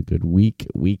 Everyone have a good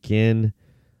weekend.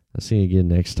 I'll see you again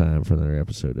next time for another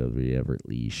episode of the Everett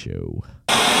Lee Show.